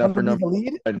 not good enough Want for to be number the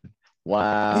lead? one.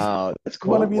 Wow. That's You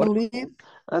want to cool. be the What? lead?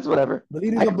 That's whatever. The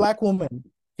lead I is a can. black woman.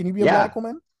 Can you be a Yeah. black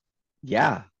woman?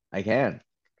 Yeah. I can.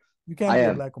 You can I be a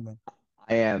am. black woman.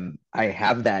 I am. I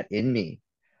have that in me.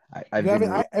 You I've have it.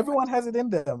 been. Everyone has it in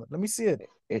them. Let me see it.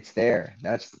 It's there.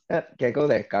 Can't go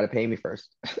there. Got to pay me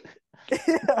first.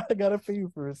 I gotta pay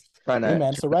you first. trying Hey to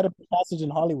man, so write a passage in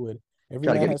Hollywood. Every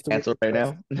trying to man get me has to wear canceled a right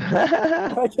dress.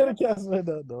 now. I get a cast like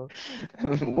that though.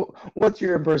 What's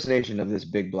your impersonation of this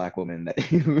big black woman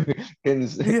that you can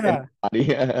Yeah.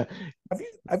 embody?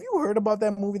 Have you heard about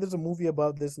that movie? There's a movie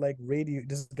about this like radio.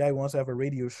 This guy wants to have a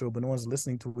radio show, but no one's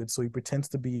listening to it, so he pretends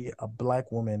to be a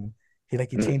black woman. He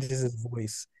changes his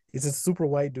voice. He's a super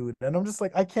white dude, and I'm just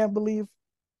like, I can't believe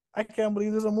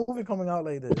there's a movie coming out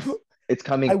like this. It's I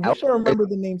coming out. wish I remember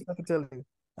the names. I could tell you.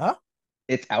 Huh?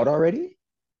 It's out already.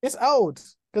 It's out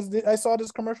because I saw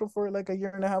this commercial for it like a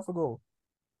year and a half ago,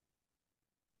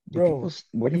 Do people? bro.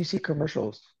 Where do you see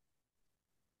commercials?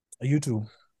 YouTube,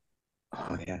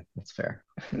 Oh yeah, that's fair.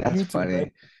 That's YouTube, right?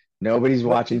 funny. Nobody's But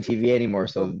watching TV anymore, bro,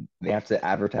 so they have to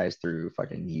advertise through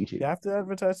fucking you YouTube. have to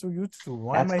advertise through YouTube.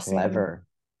 Why am That's I seeing? clever.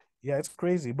 Yeah, it's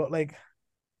crazy, but like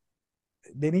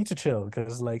they need to chill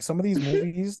because like some of these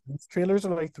movies, these trailers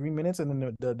are like 3 minutes, and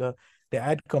then the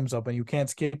ad comes up and you can't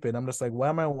skip it. I'm just like, why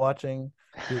am I watching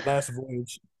the last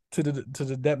voyage to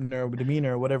the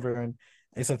demeanor or whatever, and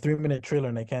it's a 3 minute trailer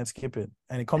and I can't skip it,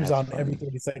 and it comes That's on every funny.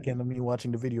 30 seconds of me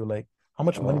watching the video. Like, how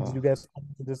much money did Oh, you guys put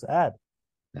into this ad?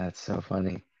 that's so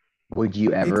funny. Would you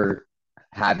It's ever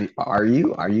are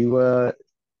you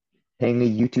paying a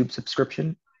YouTube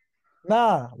subscription?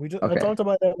 nah. I Okay. talked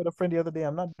about that with a friend the other day.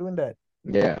 I'm not doing that.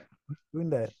 Yeah,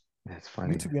 Doing that. that's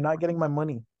funny. YouTube, you're not getting my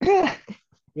money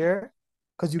here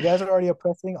because you guys are already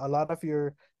oppressing a lot of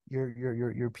your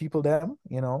people them,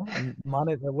 and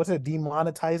what's it,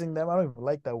 demonetizing them. I don't even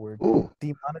like that word. Ooh,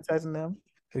 Demonetizing them.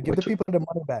 So give the which people the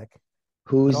money back,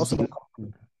 but who's also the de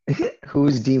company.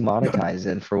 who's demonetized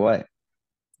and for what?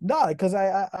 No, because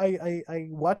I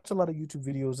watch a lot of YouTube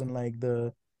videos, and like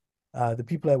the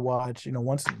people I watch,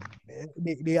 once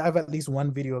they have at least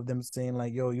one video of them saying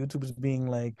like, "Yo, YouTube is being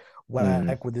like Mm.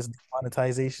 whack with this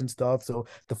monetization stuff." So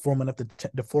the format of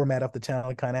the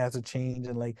channel kind of has to change,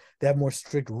 and like they have more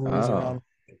strict rules Oh, around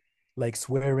like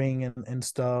swearing and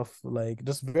stuff, like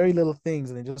just very little things,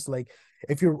 and it just like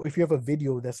if you have a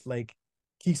video that's like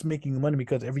keeps making you money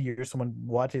because every year someone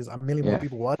watches, a million more Yeah.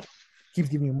 people watch, keeps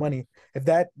giving you money. If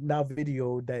that now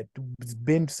video that's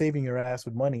been saving your ass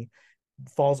with money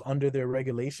falls under their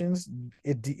regulations,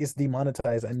 it's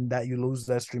demonetized, and that you lose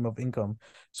that stream of income.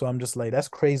 So I'm just like, that's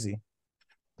crazy.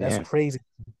 That's Yeah. crazy.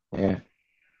 Yeah.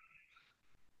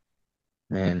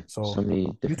 Man, so So many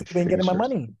different YouTube ain't streaming getting my sources.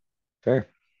 money. Fair.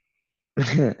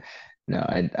 No,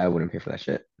 I wouldn't pay for that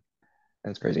shit.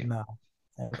 That's crazy. No,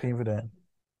 I'm paying for that.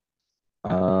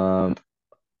 Um,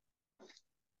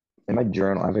 in my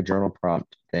journal, I have a journal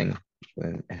prompt thing,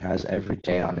 and it has every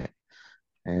day on it.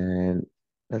 And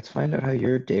let's find out how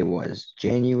your day was.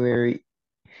 January.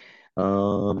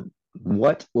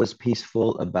 What was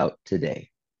peaceful about today?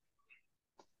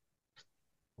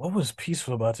 What was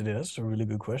peaceful about today? That's a really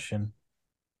good question.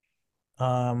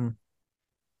 Um,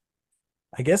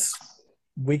 I guess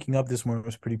waking up this morning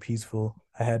was pretty peaceful.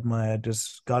 I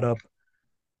just got up,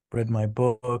 read my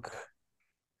book,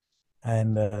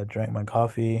 and drank my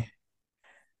coffee.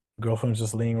 Girlfriend's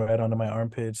just laying right under my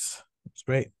armpits. It's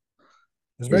great.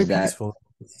 It's very Is that, peaceful.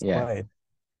 It's yeah, quiet.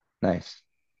 nice.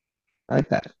 I like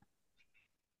that.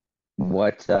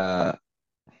 What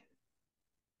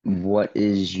what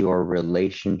is your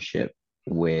relationship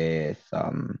with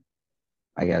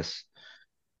I guess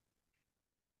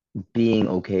being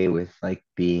okay with like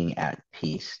being at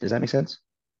peace? Does that make sense?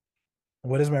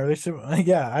 What is my relationship?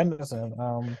 Yeah, I understand.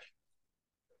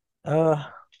 Uh,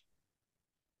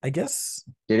 I guess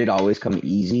Did it always come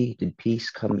easy? Did peace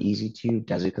come easy to you?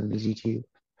 Does it come easy to you?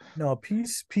 no,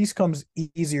 peace comes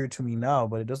easier to me now,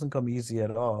 but it doesn't come easy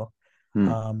at all.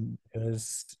 Hmm.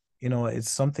 Because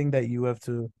it's something that you have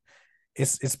to.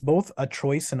 It's both a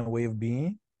choice and a way of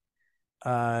being.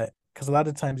 Because a lot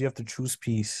of times you have to choose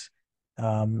peace,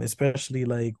 especially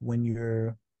like when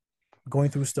you're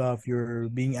going through stuff, you're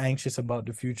being anxious about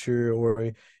the future,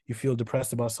 or you feel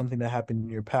depressed about something that happened in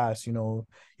your past, you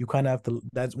kind of have to,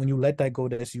 that's when you let that go,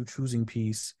 that's you choosing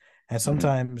peace. And Hmm.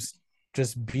 sometimes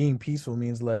just being peaceful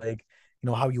means like,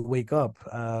 how you wake up.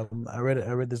 I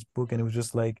read this book, and it was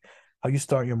just like how you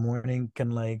start your morning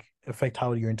can like affect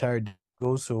how your entire day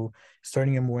goes. So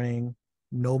starting your morning,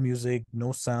 no music,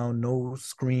 no sound, no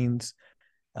screens,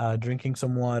 drinking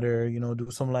some water, do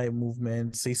some light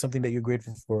movement, say something that you're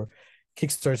grateful for,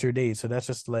 kickstarts your day. So that's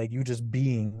just like you just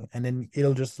being, and then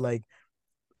it'll just like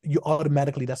you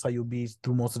automatically, that's how you'll be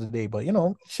through most of the day. But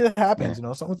shit happens,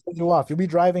 Yeah, someone cuts you off. You'll be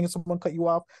driving and someone cut you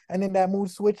off, and then that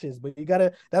mood switches. But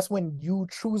that's when you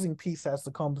choosing peace has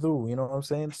to come through. You know what I'm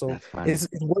saying? So that's fun. it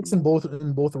works in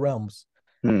both realms.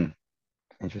 Hmm.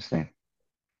 Interesting.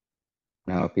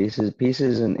 No, peace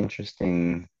is an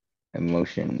interesting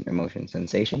emotion,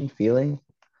 sensation, feeling.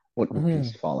 What would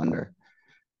peace Hmm. fall under?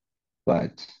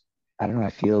 But I don't know. I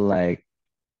feel like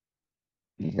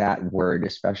that word,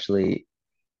 especially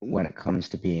when it comes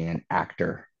to being an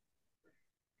actor,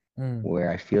 Hmm.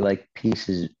 where I feel like peace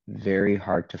is very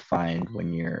hard to find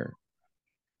when you're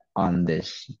on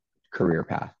this career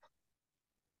path.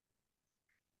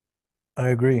 I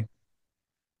agree.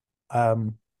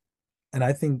 Um, and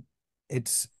I think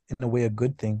it's in a way a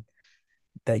good thing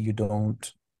that you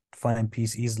don't find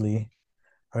peace easily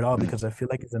at all, Mm, because I feel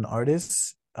like as an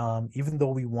artist, even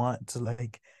though we want to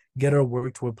like get our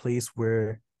work to a place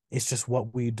where it's just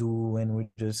what we do, and we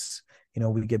just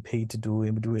we get paid to do it,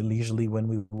 and we do it leisurely when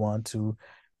we want to,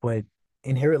 but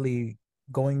inherently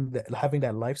having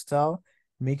that lifestyle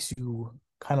makes you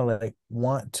kind of like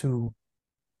want to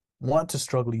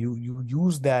struggle. You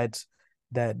use that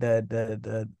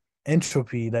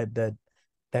entropy, that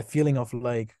feeling of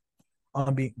like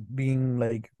being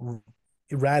like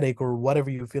erratic, or whatever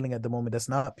you're feeling at the moment that's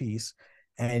not peace,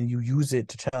 and you use it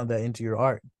to channel that into your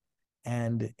art.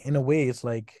 And in a way, it's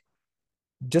like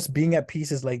just being at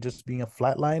peace is like just being a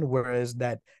flat line, whereas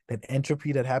that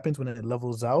entropy that happens when it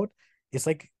levels out, it's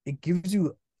like it gives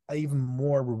you a even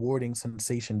more rewarding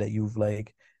sensation that you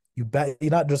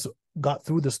not just got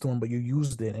through the storm, but you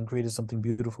used it and created something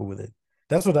beautiful with it.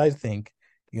 That's what I think.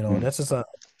 mm. That's just a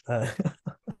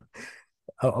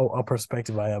a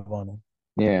perspective I have on it.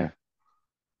 Yeah.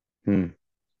 Hmm.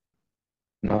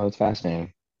 No, it's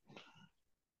fascinating.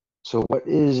 So, what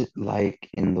is it like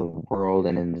in the world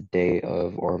and in the day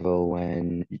of Orville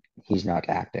when he's not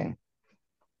acting?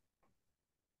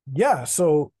 Yeah,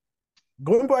 so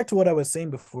going back to what I was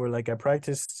saying before, like I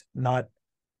practiced not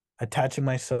attaching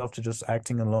myself to just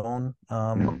acting alone.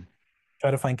 Mm,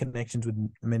 Try to find connections with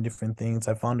many different things.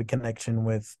 I found a connection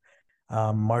with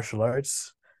martial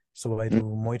arts. So I mm, do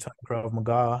Muay Thai, Krav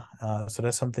Maga. So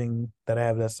that's something that I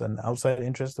have that's an outside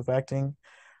interest of acting.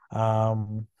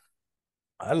 Um,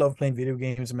 I love playing video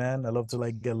games, man. I love to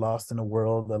like get lost in the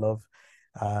world. I love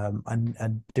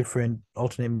a different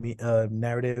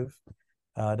narrative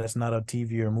that's not on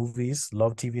TV or movies.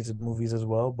 Love TVs and movies as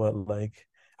well, but like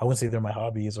I wouldn't say they're my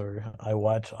hobbies or I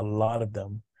watch a lot of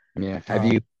them. Yeah.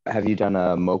 Um, Have you done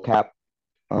a mocap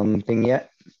thing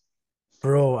yet?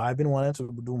 Bro, I've been wanting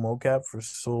to do mocap for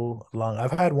so long.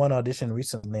 I've had one audition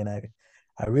recently and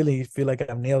I really feel like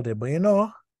I've nailed it. But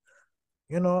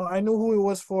I knew who it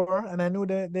was for, and I knew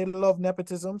that they love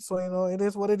nepotism. So it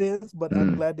is what it is. But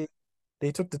I'm Mm, glad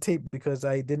they took the tape because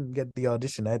I didn't get the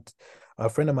audition. A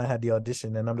friend of mine had the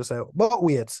audition, and I'm just like, but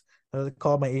wait. I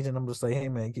called my agent. I'm just like, hey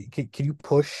man, can you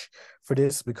push for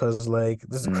this because like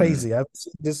this is mm. crazy. I've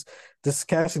seen this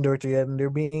casting director yet, and they're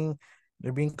being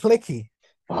clicky.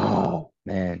 Oh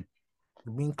man,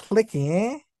 They're being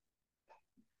clicky, eh?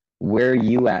 where are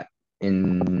you at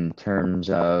in terms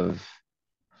of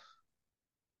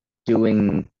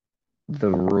doing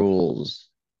the rules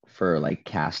for like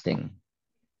casting,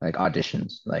 like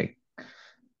auditions? Like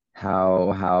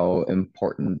how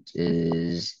important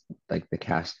is like the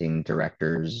casting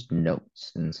director's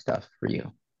notes and stuff for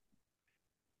you?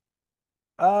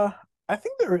 Uh, I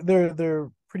think they're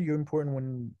pretty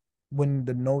important when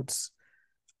the notes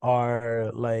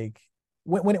are like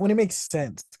when it makes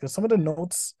sense because some of the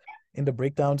notes in the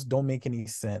breakdowns don't make any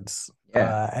sense.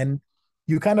 Yeah. And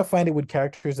you kind of find it with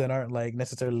characters that aren't like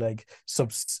necessarily like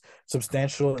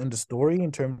substantial in the story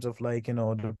in terms of like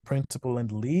the principal and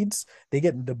the leads. They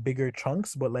get the bigger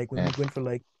chunks, but like when Yeah. you go in for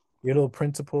like your little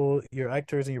principal, your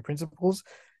actors and your principals,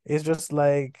 it's just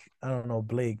like I don't know,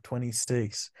 Blake,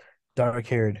 26, dark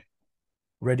haired,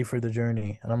 ready for the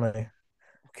journey, and I'm like,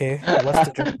 okay, what's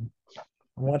the journey?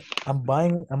 What I'm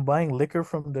buying liquor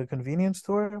from the convenience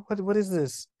store. What is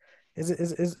this?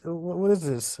 What is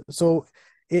this? So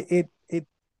it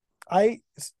I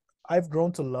I've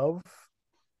grown to love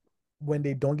when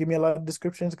they don't give me a lot of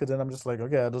descriptions because then I'm just like,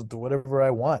 okay, I'll just do whatever I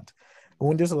want. But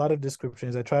when there's a lot of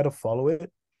descriptions, I try to follow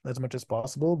it as much as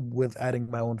possible with adding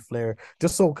my own flair.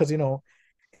 Just so because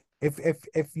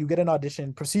if you get an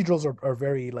audition, procedurals are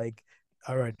very like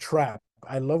are a trap.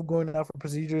 I love going out for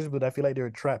procedures, but I feel like they're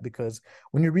a trap because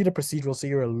when you read a procedural, say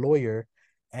you're a lawyer,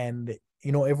 and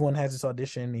everyone has this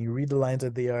audition, and you read the lines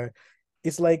that they are,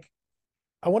 it's like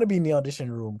I want to be in the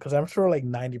audition room because I'm sure like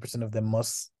 90% of them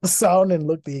must sound and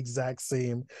look the exact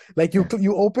same. Like you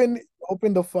open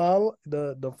the file,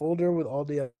 the folder with all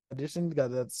the auditions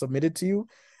that's submitted to you,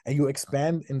 and you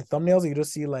expand in the thumbnails, and you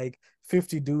just see like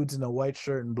 50 dudes in a white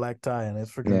shirt and black tie, and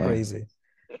it's freaking Yeah. crazy.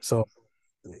 So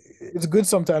it's good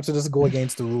sometimes to just go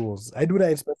against the rules. I do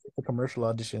that especially for commercial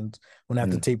auditions when I have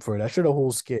to Mm, tape for it. I should a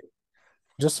whole skit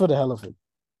just for the hell of it.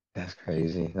 that's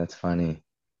crazy. That's funny.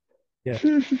 Yeah,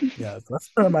 yeah.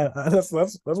 That's where I'm at. That's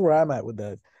where I'm at with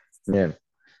that. Yeah.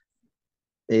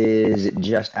 Is it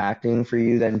just acting for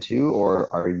you then too,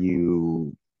 or are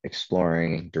you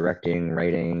exploring directing,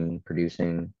 writing,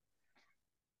 producing?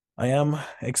 I am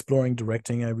exploring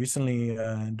directing. I recently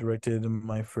directed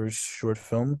my first short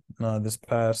film this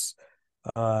past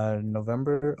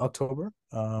November, October.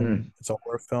 Hmm. It's a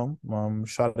horror film.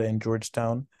 Shot it in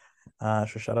Georgetown. So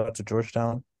shout out to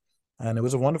Georgetown, and it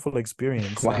was a wonderful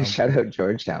experience. Why shout out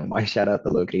Georgetown? Why shout out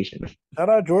the location? Shout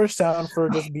out Georgetown for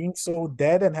just being so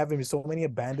dead and having so many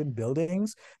abandoned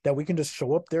buildings that we can just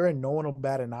show up there and no one will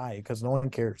bat an eye because no one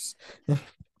cares.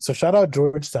 So shout out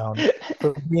Georgetown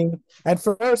for being and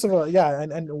first of all, yeah,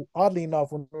 and oddly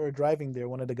enough, when we were driving there,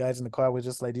 one of the guys in the car was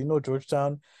just like, "Do you know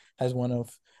Georgetown has one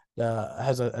of the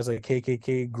has a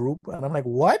KKK group?" And I'm like,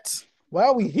 "What? Why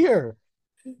are we here?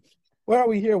 Why are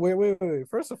we here? Wait.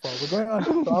 First of all, we're going on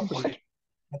property, What?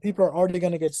 and people are already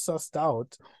gonna get sussed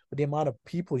out with the amount of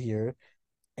people here.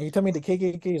 And you tell me the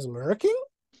KKK is lurking?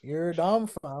 You're dumb,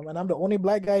 fam. And I'm the only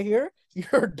black guy here?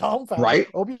 You're dumb, fam. Right?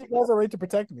 I hope you guys are ready to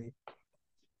protect me.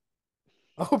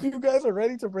 I hope you guys are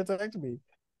ready to protect me.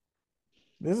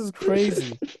 This is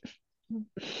crazy.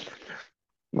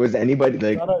 Was anybody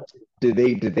like, Shout out. did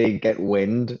they get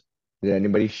wind? Did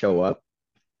anybody show up?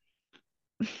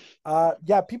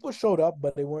 Yeah, people showed up,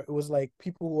 but it was like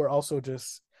people who were also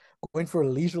just going for a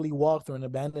leisurely walk through an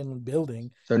abandoned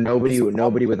building. So They saw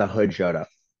nobody with a hood showed up.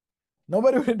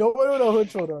 nobody with a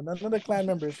hood showed up. None of the clan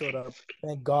members showed up.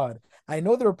 Thank God. I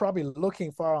know they were probably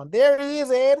looking far on. There he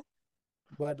is, Ed.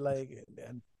 But like,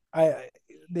 and I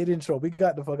they didn't show. We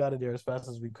got the fuck out of there as fast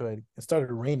as we could. It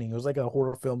started raining. It was like a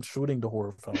horror film shooting the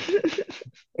horror film.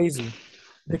 Crazy.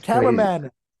 The That's crazy.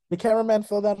 cameraman, the cameraman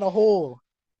fell down a hole.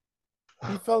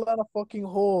 He fell down a fucking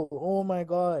hole. Oh my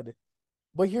god.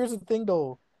 But here's the thing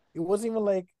though. It wasn't even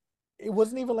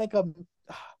like a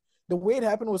the way it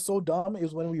happened was so dumb. It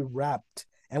was when we rapped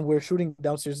and we're shooting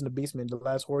downstairs in the basement, the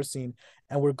last horror scene,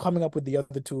 and we're coming up with the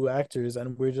other two actors,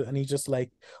 and he's just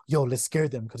like, "Yo, let's scare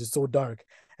them because it's so dark."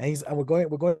 And we're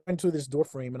going into this door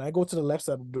frame, and I go to the left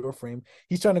side of the door frame.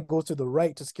 He's trying to go to the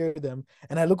right to scare them,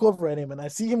 and I look over at him, and I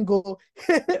see him go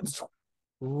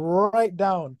right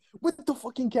down with the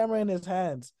fucking camera in his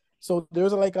hands. So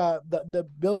there's like the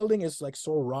building is like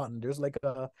so rotten. There's like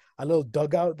a little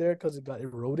dugout there because it got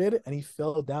eroded and he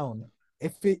fell down.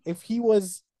 If it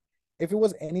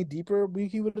was any deeper,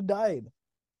 he would have died.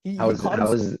 He caught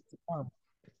how himself. is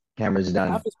cameras Half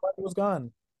done? his body was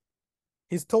gone.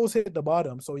 His toes hit the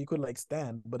bottom, so he could like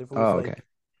stand. But if it was Oh, okay.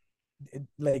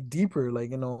 like deeper,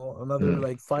 like another Mm.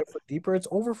 like 5 foot deeper, it's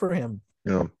over for him.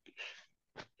 No.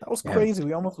 That was Yeah. crazy.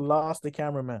 We almost lost the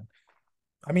cameraman.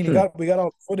 I mean, Hmm. we got all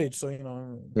the footage, so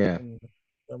Yeah.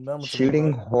 that much of a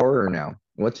Shooting loss. horror now.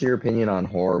 What's your opinion on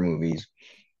horror movies?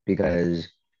 Because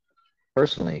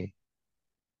personally,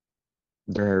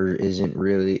 there isn't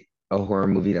really a horror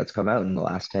movie that's come out in the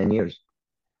last 10 years.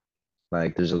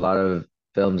 Like, there's a lot of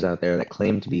films out there that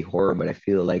claim to be horror, but I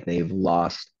feel like they've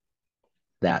lost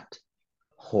that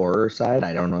horror side.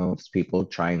 I don't know if it's people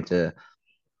trying to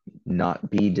not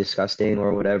be disgusting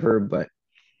or whatever, but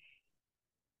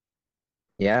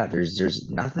yeah, there's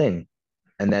nothing.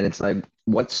 And then it's like,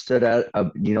 what stood out?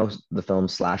 The film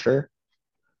Slasher?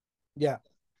 Yeah.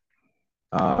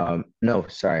 No,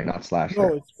 sorry, not No,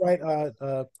 Slasher.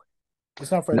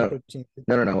 it's not Friday No, 13th.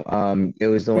 no. It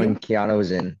was the one Scream? Keanu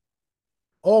was in,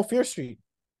 Oh, Fear Street.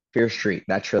 Fear Street,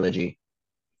 that trilogy,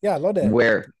 Yeah, I love that.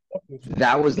 where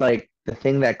that was like the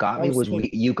thing that got That me was was sick.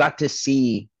 you got to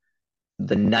see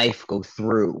the knife go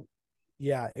through,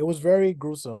 Yeah, it was very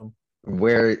gruesome.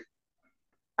 where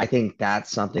I think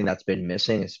that's something that's been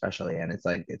missing, especially, and it's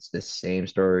like it's the same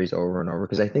stories over and over.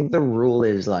 Because I think the rule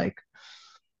is like,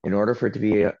 in order for it to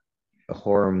be a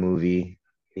horror movie,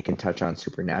 it can touch on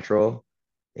supernatural,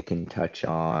 it can touch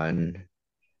on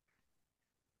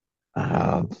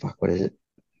fuck, what is it?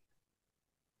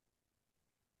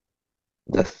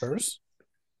 The Curse?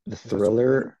 the Is it supernatural?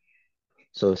 thriller.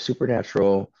 So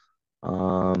supernatural,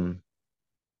 um,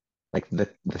 like the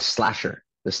slasher.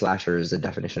 The slasher is the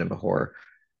definition of a horror,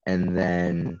 and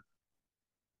then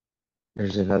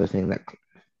there's another thing that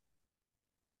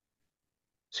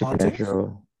Hauntings?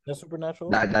 supernatural. That's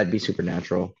supernatural? That'd be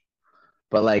supernatural.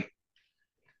 But like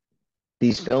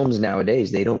these films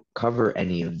nowadays, they don't cover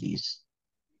any of these.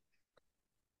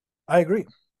 I agree.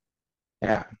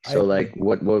 Yeah. I So like agree.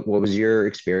 what was your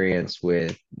experience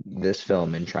with this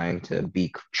film and trying to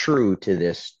be true to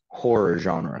this horror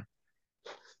genre?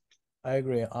 I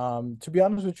agree. To be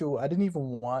honest with you, I didn't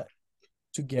even want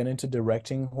to get into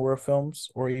directing horror films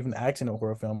or even acting a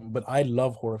horror film, but I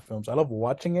love horror films. I love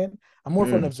watching it. I'm more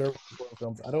of an Hmm. observer of horror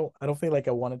films. I don't feel like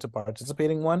I wanted to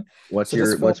participate in one. What's So this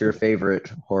your film, what's your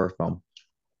favorite horror film?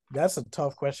 that's a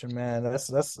tough question, man. That's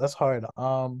hard.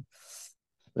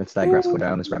 Let's digress, go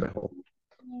down this Ooh, rabbit hole.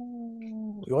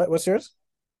 what's yours?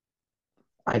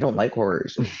 I don't like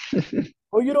horrors.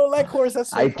 Oh, you don't like horrors?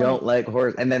 That's I so funny. don't like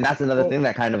horrors. And then that's another Oh, thing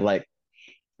that kind of like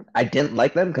I didn't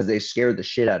like them because they scared the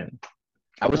shit out of me.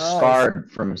 I was nice.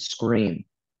 scarred from Scream.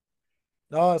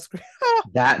 Oh, it's great.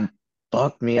 That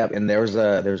fucked me up. And there was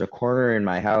a corner in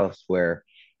my house where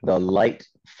the light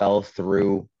fell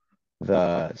through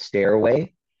the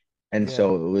stairway. And Yeah,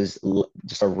 so it was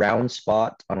just a round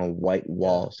spot on a white yeah.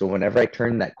 wall. So whenever I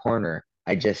turn that corner,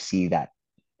 I just see that,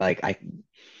 like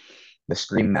the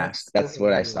Scream mask. That's so That's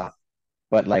what I hilarious. saw.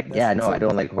 But like, That's yeah, no, I so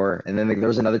don't like horror. And then like, there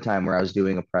was another time where I was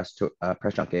doing a press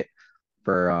junket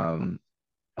for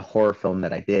a horror film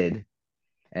that I did,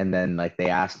 and then like they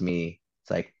asked me,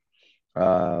 it's like,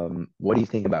 what do you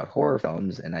think about horror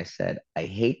films? And I said, I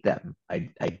hate them. I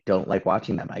don't like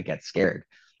watching them. I get scared.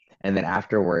 And then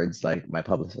afterwards, like my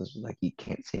publicist was like, you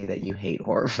can't say that you hate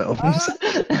horror films.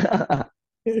 ah.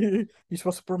 You're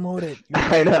supposed to promote it. You're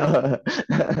supposed I to promote it.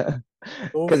 know.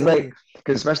 So Like, funny.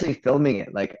 because especially filming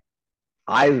it, like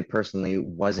I personally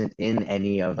wasn't in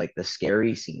any of like the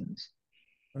scary scenes.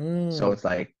 So Mm, it's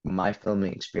like my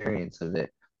filming experience of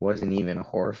it wasn't even a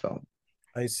horror film.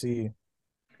 I see.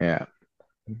 Yeah.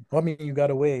 Well, I mean, you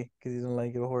got away because you didn't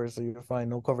like your horse, so you're fine.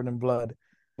 No covered in blood.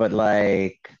 But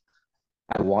like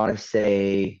I want to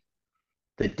say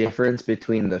the difference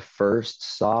between the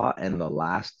first Saw and the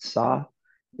last Saw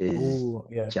is Oh,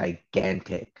 yeah.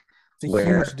 gigantic. It's a huge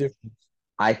Where difference.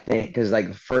 I think because like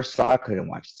the first Saw I couldn't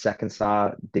watch, second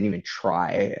Saw didn't even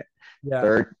try it. Yeah.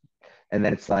 Third, and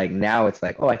then it's like now it's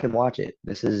like, oh, I can watch it.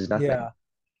 This is nothing. Yeah.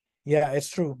 Yeah, it's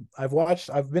true. I've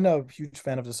been a huge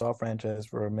fan of the Saw franchise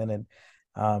for a minute.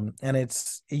 And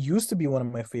it used to be one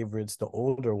of my favorites, the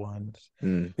older ones,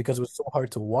 Mm. because it was so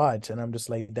hard to watch. And I'm just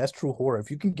like, that's true horror.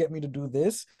 If you can get me to do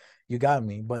this, you got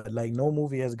me. But like no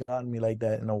movie has gotten me like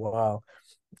that in a while.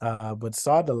 But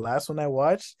Saw, the last one I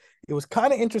watched, it was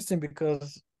kind of interesting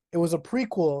because it was a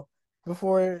prequel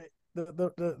before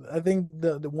the I think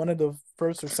the one of the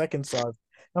first or second Saws.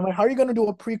 I'm like, how are you gonna do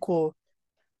a prequel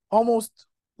almost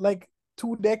like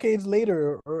 2 decades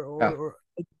later, Oh. or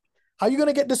like, how are you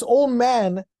gonna get this old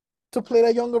man to play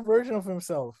that younger version of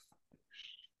himself?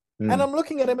 And Mm. I'm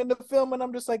looking at him in the film, and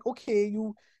I'm just like, okay,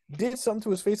 you did something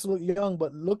to his face to look young,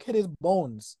 but look at his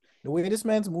bones. The way this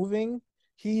man's moving,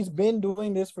 he's been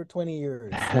doing this for 20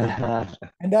 years. Like,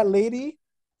 and that lady,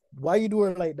 why you do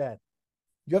her like that?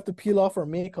 You have to peel off her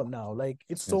makeup now. Like,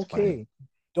 it's That's funny. okay.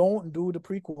 Don't do the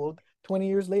prequel 20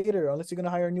 years later unless you're gonna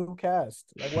hire a new cast.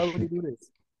 Like, why would you do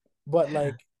this? But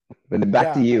like, But then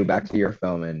back to yeah, you, back to your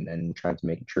film and trying to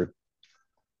make it true.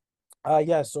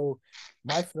 yeah. So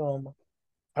my film,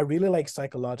 I really like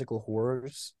psychological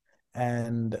horrors,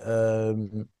 and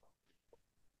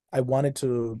I wanted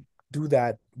to do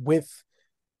that with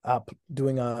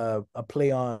doing a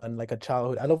play on like a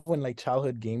childhood. I love when like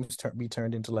childhood games be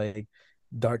turned into like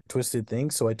dark twisted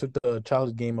things. So I took the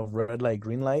childhood game of red light,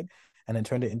 green light, and then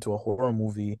turned it into a horror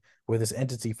movie where this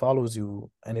entity follows you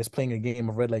and is playing a game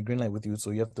of red light, green light with you.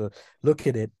 So you have to look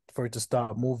at it for it to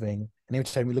stop moving. And every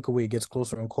time you look away, it gets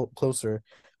closer and closer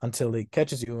until it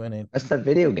catches you and it That's that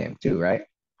video game too, right?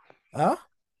 uh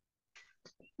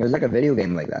There's like a video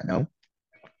game like that, no?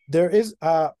 there is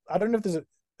I don't know if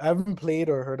I haven't played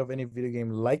or heard of any video game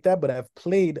like that, but I've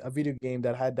played a video game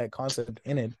that had that concept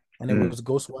in it, and it Mm. was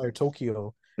Ghostwire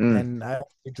Tokyo. Mm. And I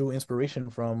drew inspiration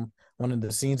from one of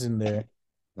the scenes in there.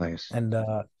 Nice. And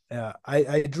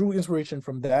I drew inspiration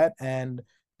from that and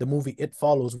the movie It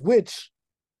Follows, which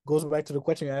goes back to the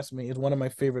question you asked me, is one of my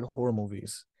favorite horror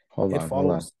movies. Hold It on,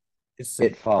 hold on. Follows is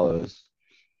It sick. follows.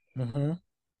 Hmm.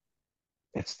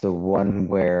 It's the one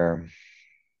where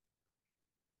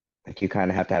like you kind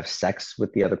of have to have sex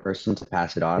with the other person to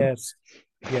pass it on. Yes.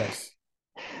 Yes.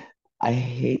 I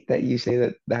hate that you say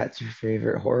that that's your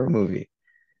favorite horror movie.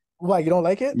 Why, you don't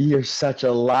like it? You're such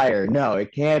a liar. No,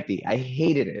 it can't be. I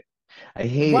hated it. I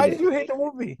hated Why did it you hate the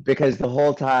movie? because the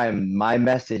whole time my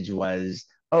message was,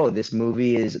 "Oh, this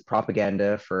movie is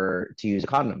propaganda for to use a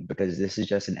condom because this is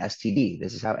just an STD.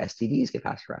 This is how STDs get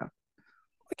passed around."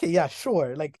 Okay, yeah,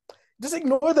 sure. Like, just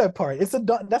ignore that part. That's the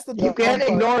You dumb can't part.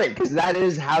 ignore it because that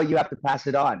is how you have to pass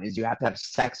it on, is you have to have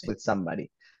sex with somebody.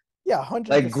 Yeah,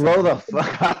 hundred Like grow percent. the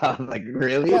fuck up. Like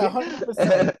Yeah, really?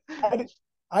 100%.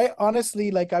 I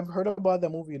honestly like I've heard about that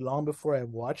movie long before I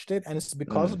watched it, and it's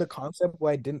because of Mm, the concept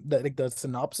where I didn't like the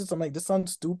synopsis. I'm like, this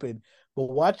sounds stupid, but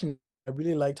watching, I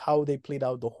really liked how they played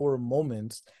out the horror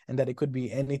moments, and that it could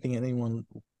be anything and anyone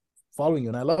following you.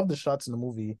 And I love the shots in the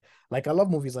movie. Like I love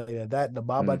movies like that. The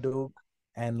mm, Babadook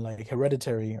and like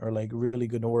Hereditary are like really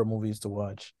good horror movies to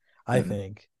watch. I mm.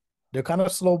 think they're kind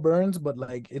of slow burns, but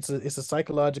like it's a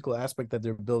psychological aspect that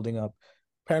they're building up.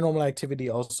 Paranormal Activity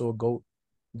also a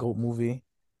goat movie.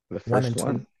 The One first and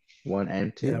two. one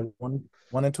and Yeah, two.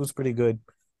 one and two is pretty good.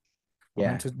 One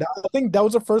and Yeah. two. I think that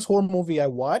was the first horror movie I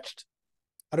watched.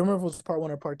 I don't remember if it was part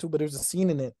one or part two, but there's a scene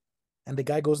in it, and the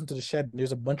guy goes into the shed, and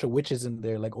there's a bunch of witches in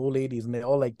there, like old ladies, and they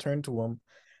all like turn to him.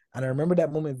 And I remember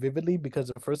that moment vividly because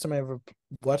the first time I ever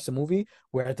watched a movie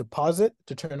where I had to pause it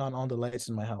to turn on all the lights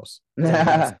in my house because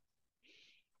I was that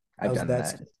I I've was done that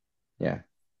that. Yeah,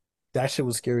 that shit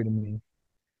was scary to me.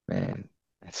 man.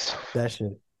 That's so That funny.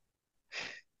 shit,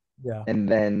 yeah, And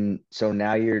then so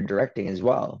now you're directing as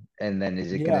well. And then yeah.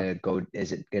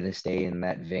 is it gonna stay in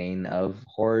that vein of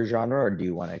horror genre or do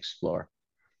you want to explore?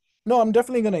 No, I'm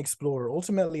definitely gonna explore.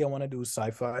 Ultimately, I want to do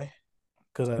sci-fi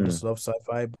because I Mm, just love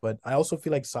sci-fi, but I also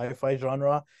feel like sci-fi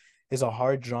genre is a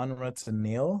hard genre to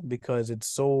nail because it's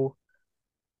so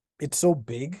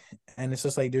big and it's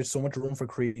just like there's so much room for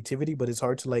creativity, but it's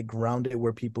hard to like ground it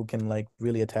where people can like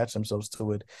really attach themselves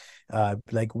to it.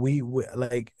 Like we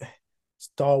like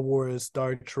Star Wars,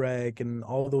 Star Trek, and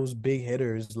all those big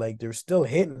hitters, like they're still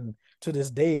hitting to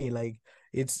this day. Like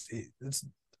it's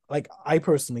like I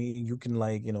personally, you can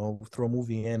like throw a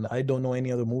movie in. I don't know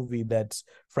any other movie that's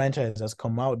franchise that's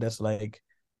come out that's like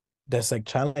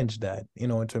challenged that in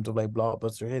terms of like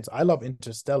blockbuster hits. I love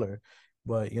Interstellar,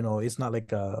 but it's not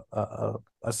like a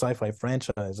sci-fi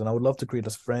franchise, and I would love to create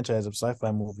a franchise of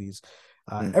sci-fi movies.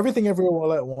 mm, Everything Everywhere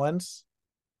All at Once,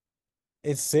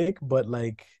 it's sick, but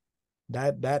like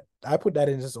that I put that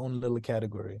in its own little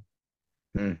category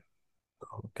mm.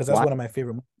 because that's Why one of my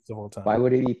favorite movies of all why time.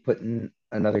 would it be put in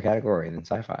another category than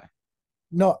sci-fi?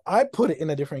 No, I put it in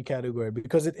a different category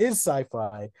because it is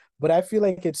sci-fi, but I feel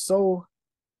like it's so.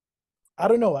 I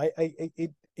don't know.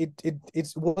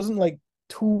 It wasn't like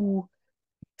too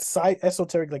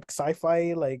esoteric, like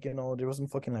sci-fi, like there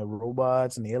wasn't fucking like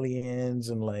robots and aliens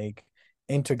and like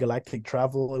intergalactic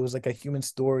travel. It was like a human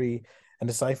story, and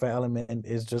the sci-fi element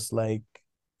is just like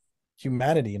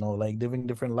humanity, like living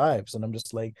different lives. And I'm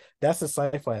just like, that's the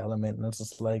sci-fi element, and it's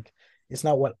just like it's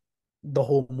not what the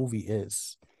whole movie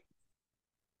is.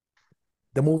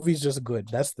 The movie's just good.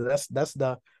 That's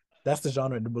the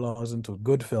genre it belongs into.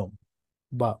 Good film.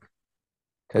 But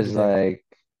what do Because you think? like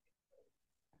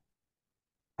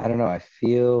I don't know, I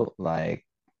feel like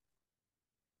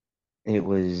it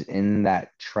was in that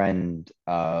trend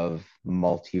of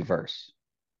multiverse.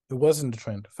 It wasn't the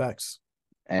trend. Facts.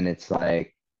 And it's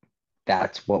like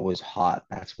that's what was hot,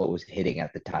 that's what was hitting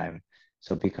at the time.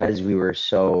 So because we were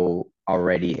so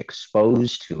already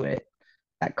exposed to it,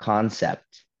 that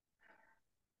concept,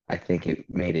 I think it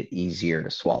made it easier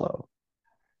to swallow.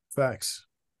 Facts.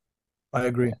 I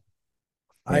agree.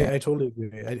 Yeah. I totally agree.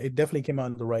 It definitely came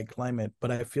out in the right climate,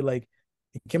 but I feel like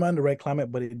it came out in the right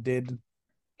climate, but it did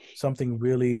something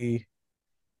really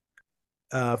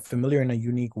familiar in a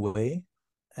unique way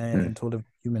Mm, and told a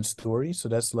human story. So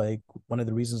that's like one of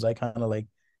the reasons I kind of like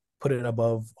put it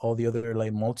above all the other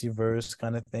like multiverse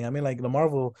kind of thing. I mean, like the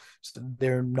Marvel,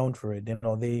 they're known for it.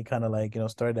 They kind of like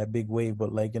started that big wave,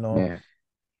 but like yeah.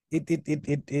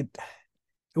 it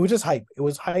was just hype. It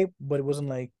was hype, but it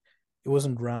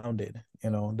wasn't grounded.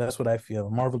 That's what I feel.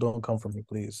 Marvel, don't come for me,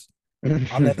 please.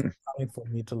 Unless it's coming for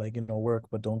me to like work,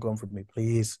 but don't come for me,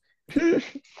 please.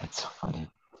 That's so funny.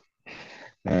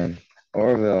 Man,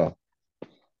 Orville,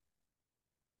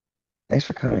 thanks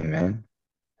for coming, man.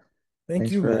 Thank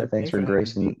Thanks you, for man. thanks Thanks for for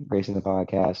having me. gracing the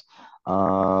podcast.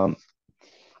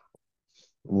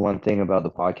 One thing about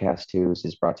the podcast too is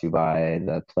it's brought to you by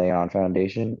the Play On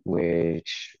Foundation,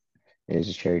 which is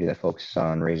a charity that focuses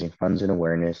on raising funds and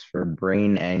awareness for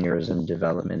brain aneurysm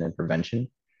development and prevention.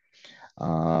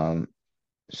 Um,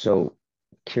 so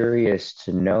curious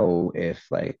to know if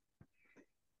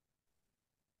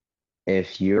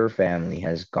your family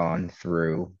has gone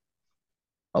through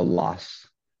a loss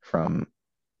from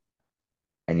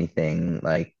anything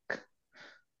like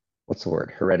what's the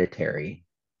word, hereditary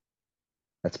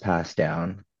that's passed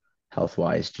down health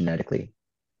wise genetically.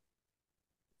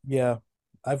 Yeah,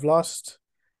 I've lost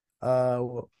uh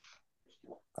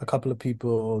a couple of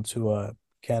people to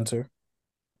cancer.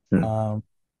 Hmm. Um,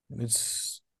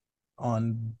 it's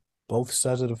on both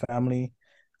sides of the family.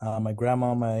 My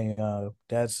grandma, on my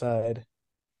dad's side,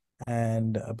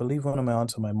 and I believe one of my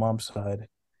aunts on my mom's side.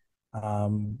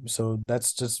 So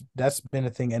that's been a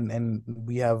thing, and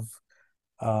we have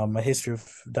a history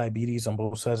of diabetes on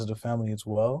both sides of the family as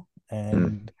well. Hmm.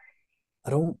 And I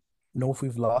don't know if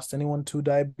we've lost anyone to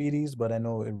diabetes, but I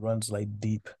know it runs like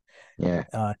deep Yeah.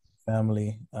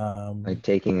 family. Like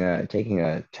taking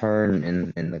a turn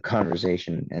in the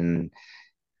conversation and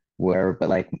where but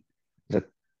like the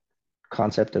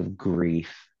concept of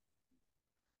grief.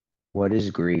 What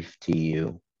is grief to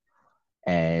you?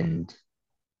 And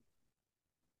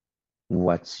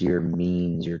what's your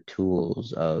means, your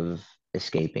tools of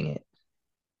escaping it?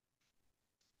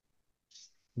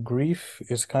 Grief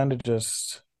is kind of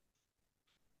just,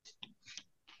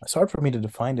 it's hard for me to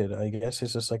define it. I guess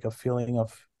it's just like a feeling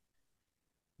of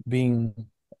being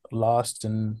lost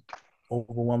and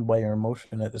overwhelmed by your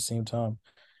emotion at the same time.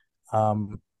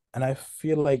 Um, and I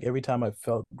feel like every time I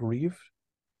felt grief,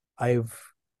 I've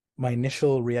my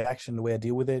initial reaction, the way I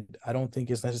deal with it, I don't think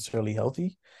is necessarily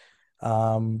healthy.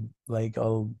 Like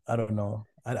I don't know.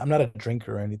 I'm not a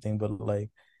drinker or anything, but like,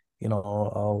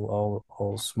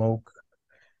 I'll smoke.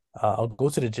 I'll go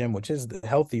to the gym, which is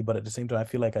healthy, but at the same time, I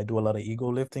feel like I do a lot of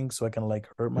ego lifting, so I can like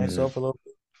hurt Hmm. myself a little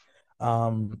bit.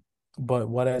 But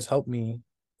what has helped me,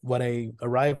 what I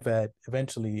arrive at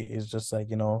eventually is just like,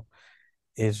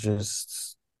 is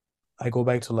just I go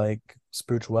back to like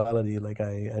spirituality. Like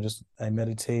I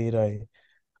meditate, I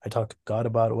talk to God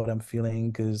about what I'm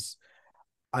feeling because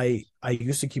I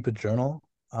used to keep a journal.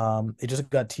 It just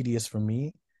got tedious for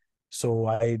me. So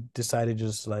I decided to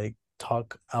just like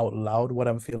talk out loud what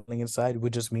I'm feeling inside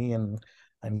with just me and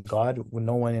God, with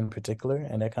no one in particular.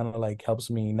 And that kind of like helps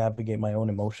me navigate my own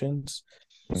emotions.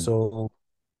 So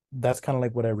that's kind of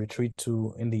like what I retreat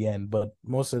to in the end. But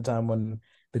most of the time when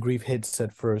the grief hits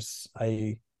at first,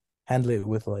 I handle it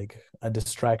with like a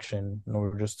distraction in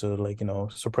order just to like,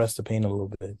 suppress the pain a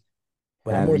little bit.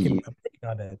 But Have you, I'm working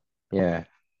on it. yeah,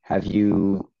 have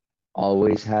you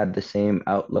always had the same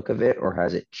outlook of it, or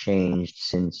has it changed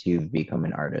since you've become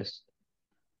an artist?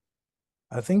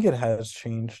 I think it has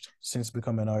changed since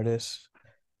becoming an artist.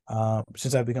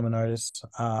 Since I've become an artist,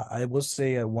 I will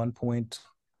say at one point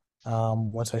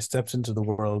once I stepped into the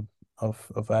world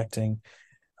of acting,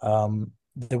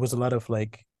 there was a lot of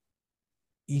like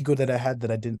ego that I had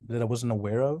that I wasn't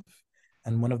aware of.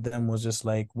 And one of them was just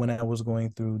like when I was going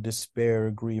through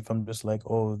despair, grief, I'm just like,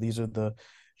 oh, these are the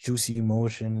juicy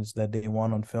emotions that they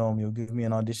want on film. You'll give me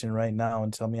an audition right now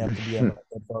and tell me I have to be at my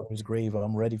father's grave.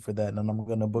 I'm ready for that and I'm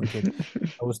gonna book it.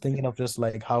 I was thinking of just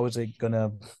like how is it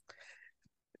gonna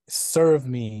serve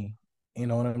me. You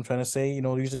know what I'm trying to say?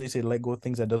 Usually they say let go of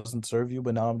things that doesn't serve you,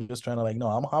 but now I'm just trying to like, no,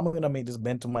 I'm gonna make this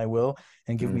bend to my will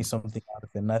and give me Mm, something out of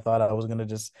it. And I thought I was gonna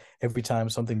just every time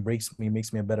something breaks me,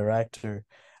 makes me a better actor.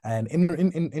 And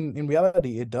in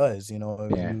reality, it does. If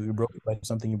yeah. you're broken by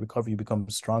something, you recover, you become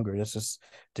stronger. That's just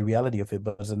the reality of it.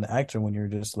 But as an actor, when you're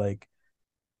just like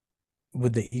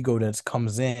with the ego that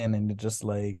comes in and it just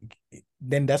like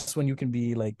then that's when you can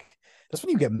be like that's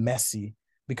when you get messy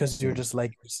because you're Mm, just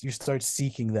like you start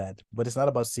seeking that, but it's not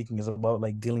about seeking, it's about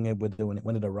like dealing it with it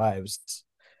when it arrives.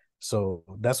 So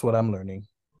that's what I'm learning,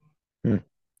 mm.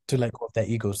 to let go of that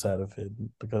ego side of it,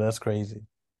 because that's crazy.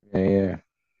 Yeah, yeah.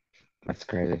 That's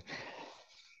crazy.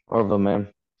 Orville, man,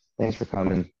 thanks for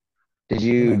coming. Did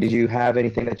Yeah, you man, did thank you you. have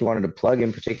anything that you wanted to plug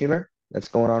in particular that's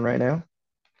going on right now?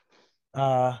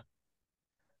 uh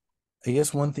I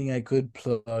guess one thing I could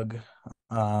plug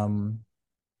um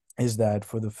is that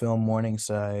for the film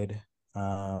Morningside,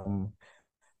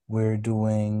 we're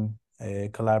doing a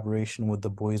collaboration with the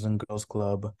Boys and Girls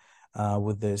Club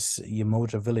with this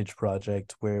Yamoja Village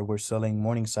project where we're selling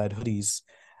Morningside hoodies.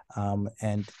 And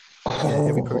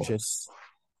every Oh, purchase,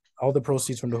 all the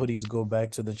proceeds from the hoodies go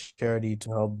back to the charity to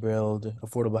help build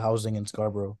affordable housing in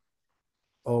Scarborough.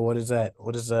 Oh, what is that?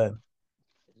 What is that?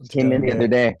 just What you came got in in the other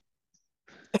there? day.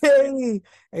 Hey,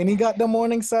 and he got the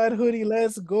Morningside hoodie.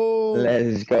 Let's go.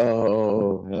 Let's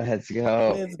go. Let's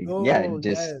go. Let's Yeah, go. it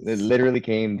Yes. literally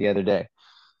came the other day.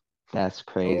 That's Oh,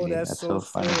 crazy. that's That's so so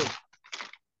funny. sick.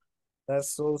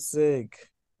 That's so sick.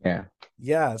 Yeah,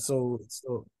 Yeah, so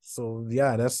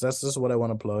yeah, that's just what I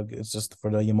want to plug. It's just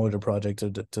for the Yamoja project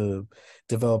to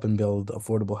develop and build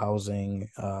affordable housing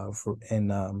for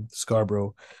in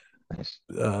Scarborough. nice.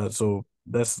 So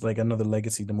that's like another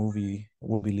legacy the movie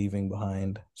will be leaving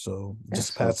behind. So That's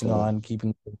just so passing cool. on,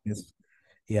 keeping this.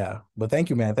 Yeah. But thank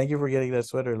you, man. Thank you for getting that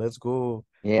sweater. Let's go.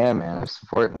 Yeah, man, I'm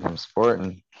supporting. I'm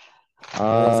supporting. Let's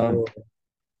Um, go.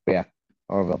 yeah,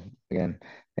 Orville, again,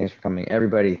 thanks for coming.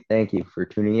 Everybody, thank you for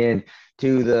tuning in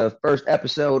to the first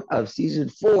episode of season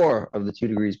 4 of the 2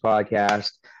 Degrees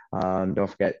podcast. Don't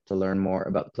forget to learn more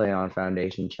about the Play On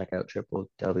Foundation. Check out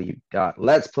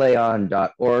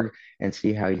www.letsplayon.org and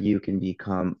see how you can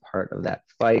become part of that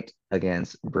fight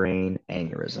against brain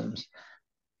aneurysms.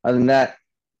 Other than that,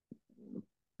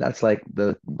 that's like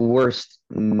the worst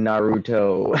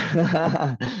Naruto.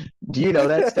 Do you know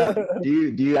that stuff? Do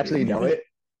you actually know it?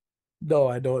 No,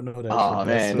 I don't know that shit. Oh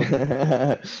That's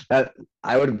man, so that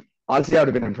I would honestly, I would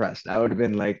have been impressed. I would have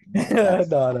been like, no, that's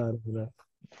no, no.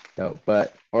 dope.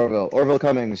 But Orville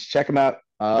Cummings, check him out.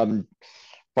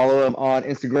 Follow him on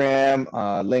Instagram.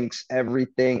 Links,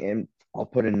 everything, and I'll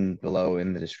put it in below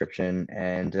in the description.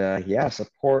 And yeah,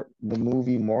 support the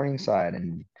movie Morningside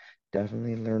and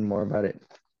definitely learn more about it.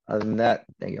 Other than that,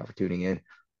 thank you all for tuning in.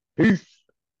 Peace.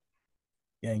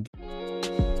 Yeah.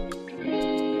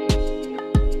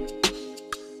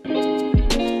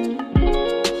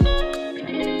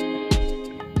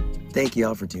 Thank you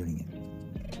all for tuning in.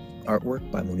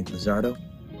 Artwork by Monique Lizardo.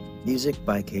 Music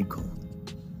by Cade Cole.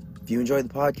 If you enjoyed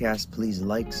the podcast, please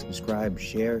like, subscribe,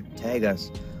 share, tag us,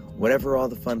 whatever all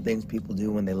the fun things people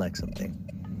do when they like something.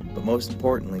 But most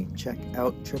importantly, check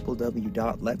out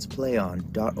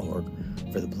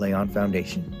www.letsplayon.org for the Play On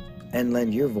Foundation and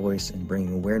lend your voice in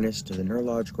bringing awareness to the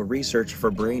neurological research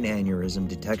for brain aneurysm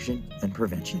detection and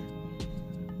prevention.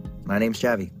 My name's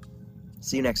Chavi.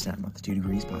 See you next time on the 2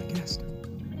 Degrees Podcast.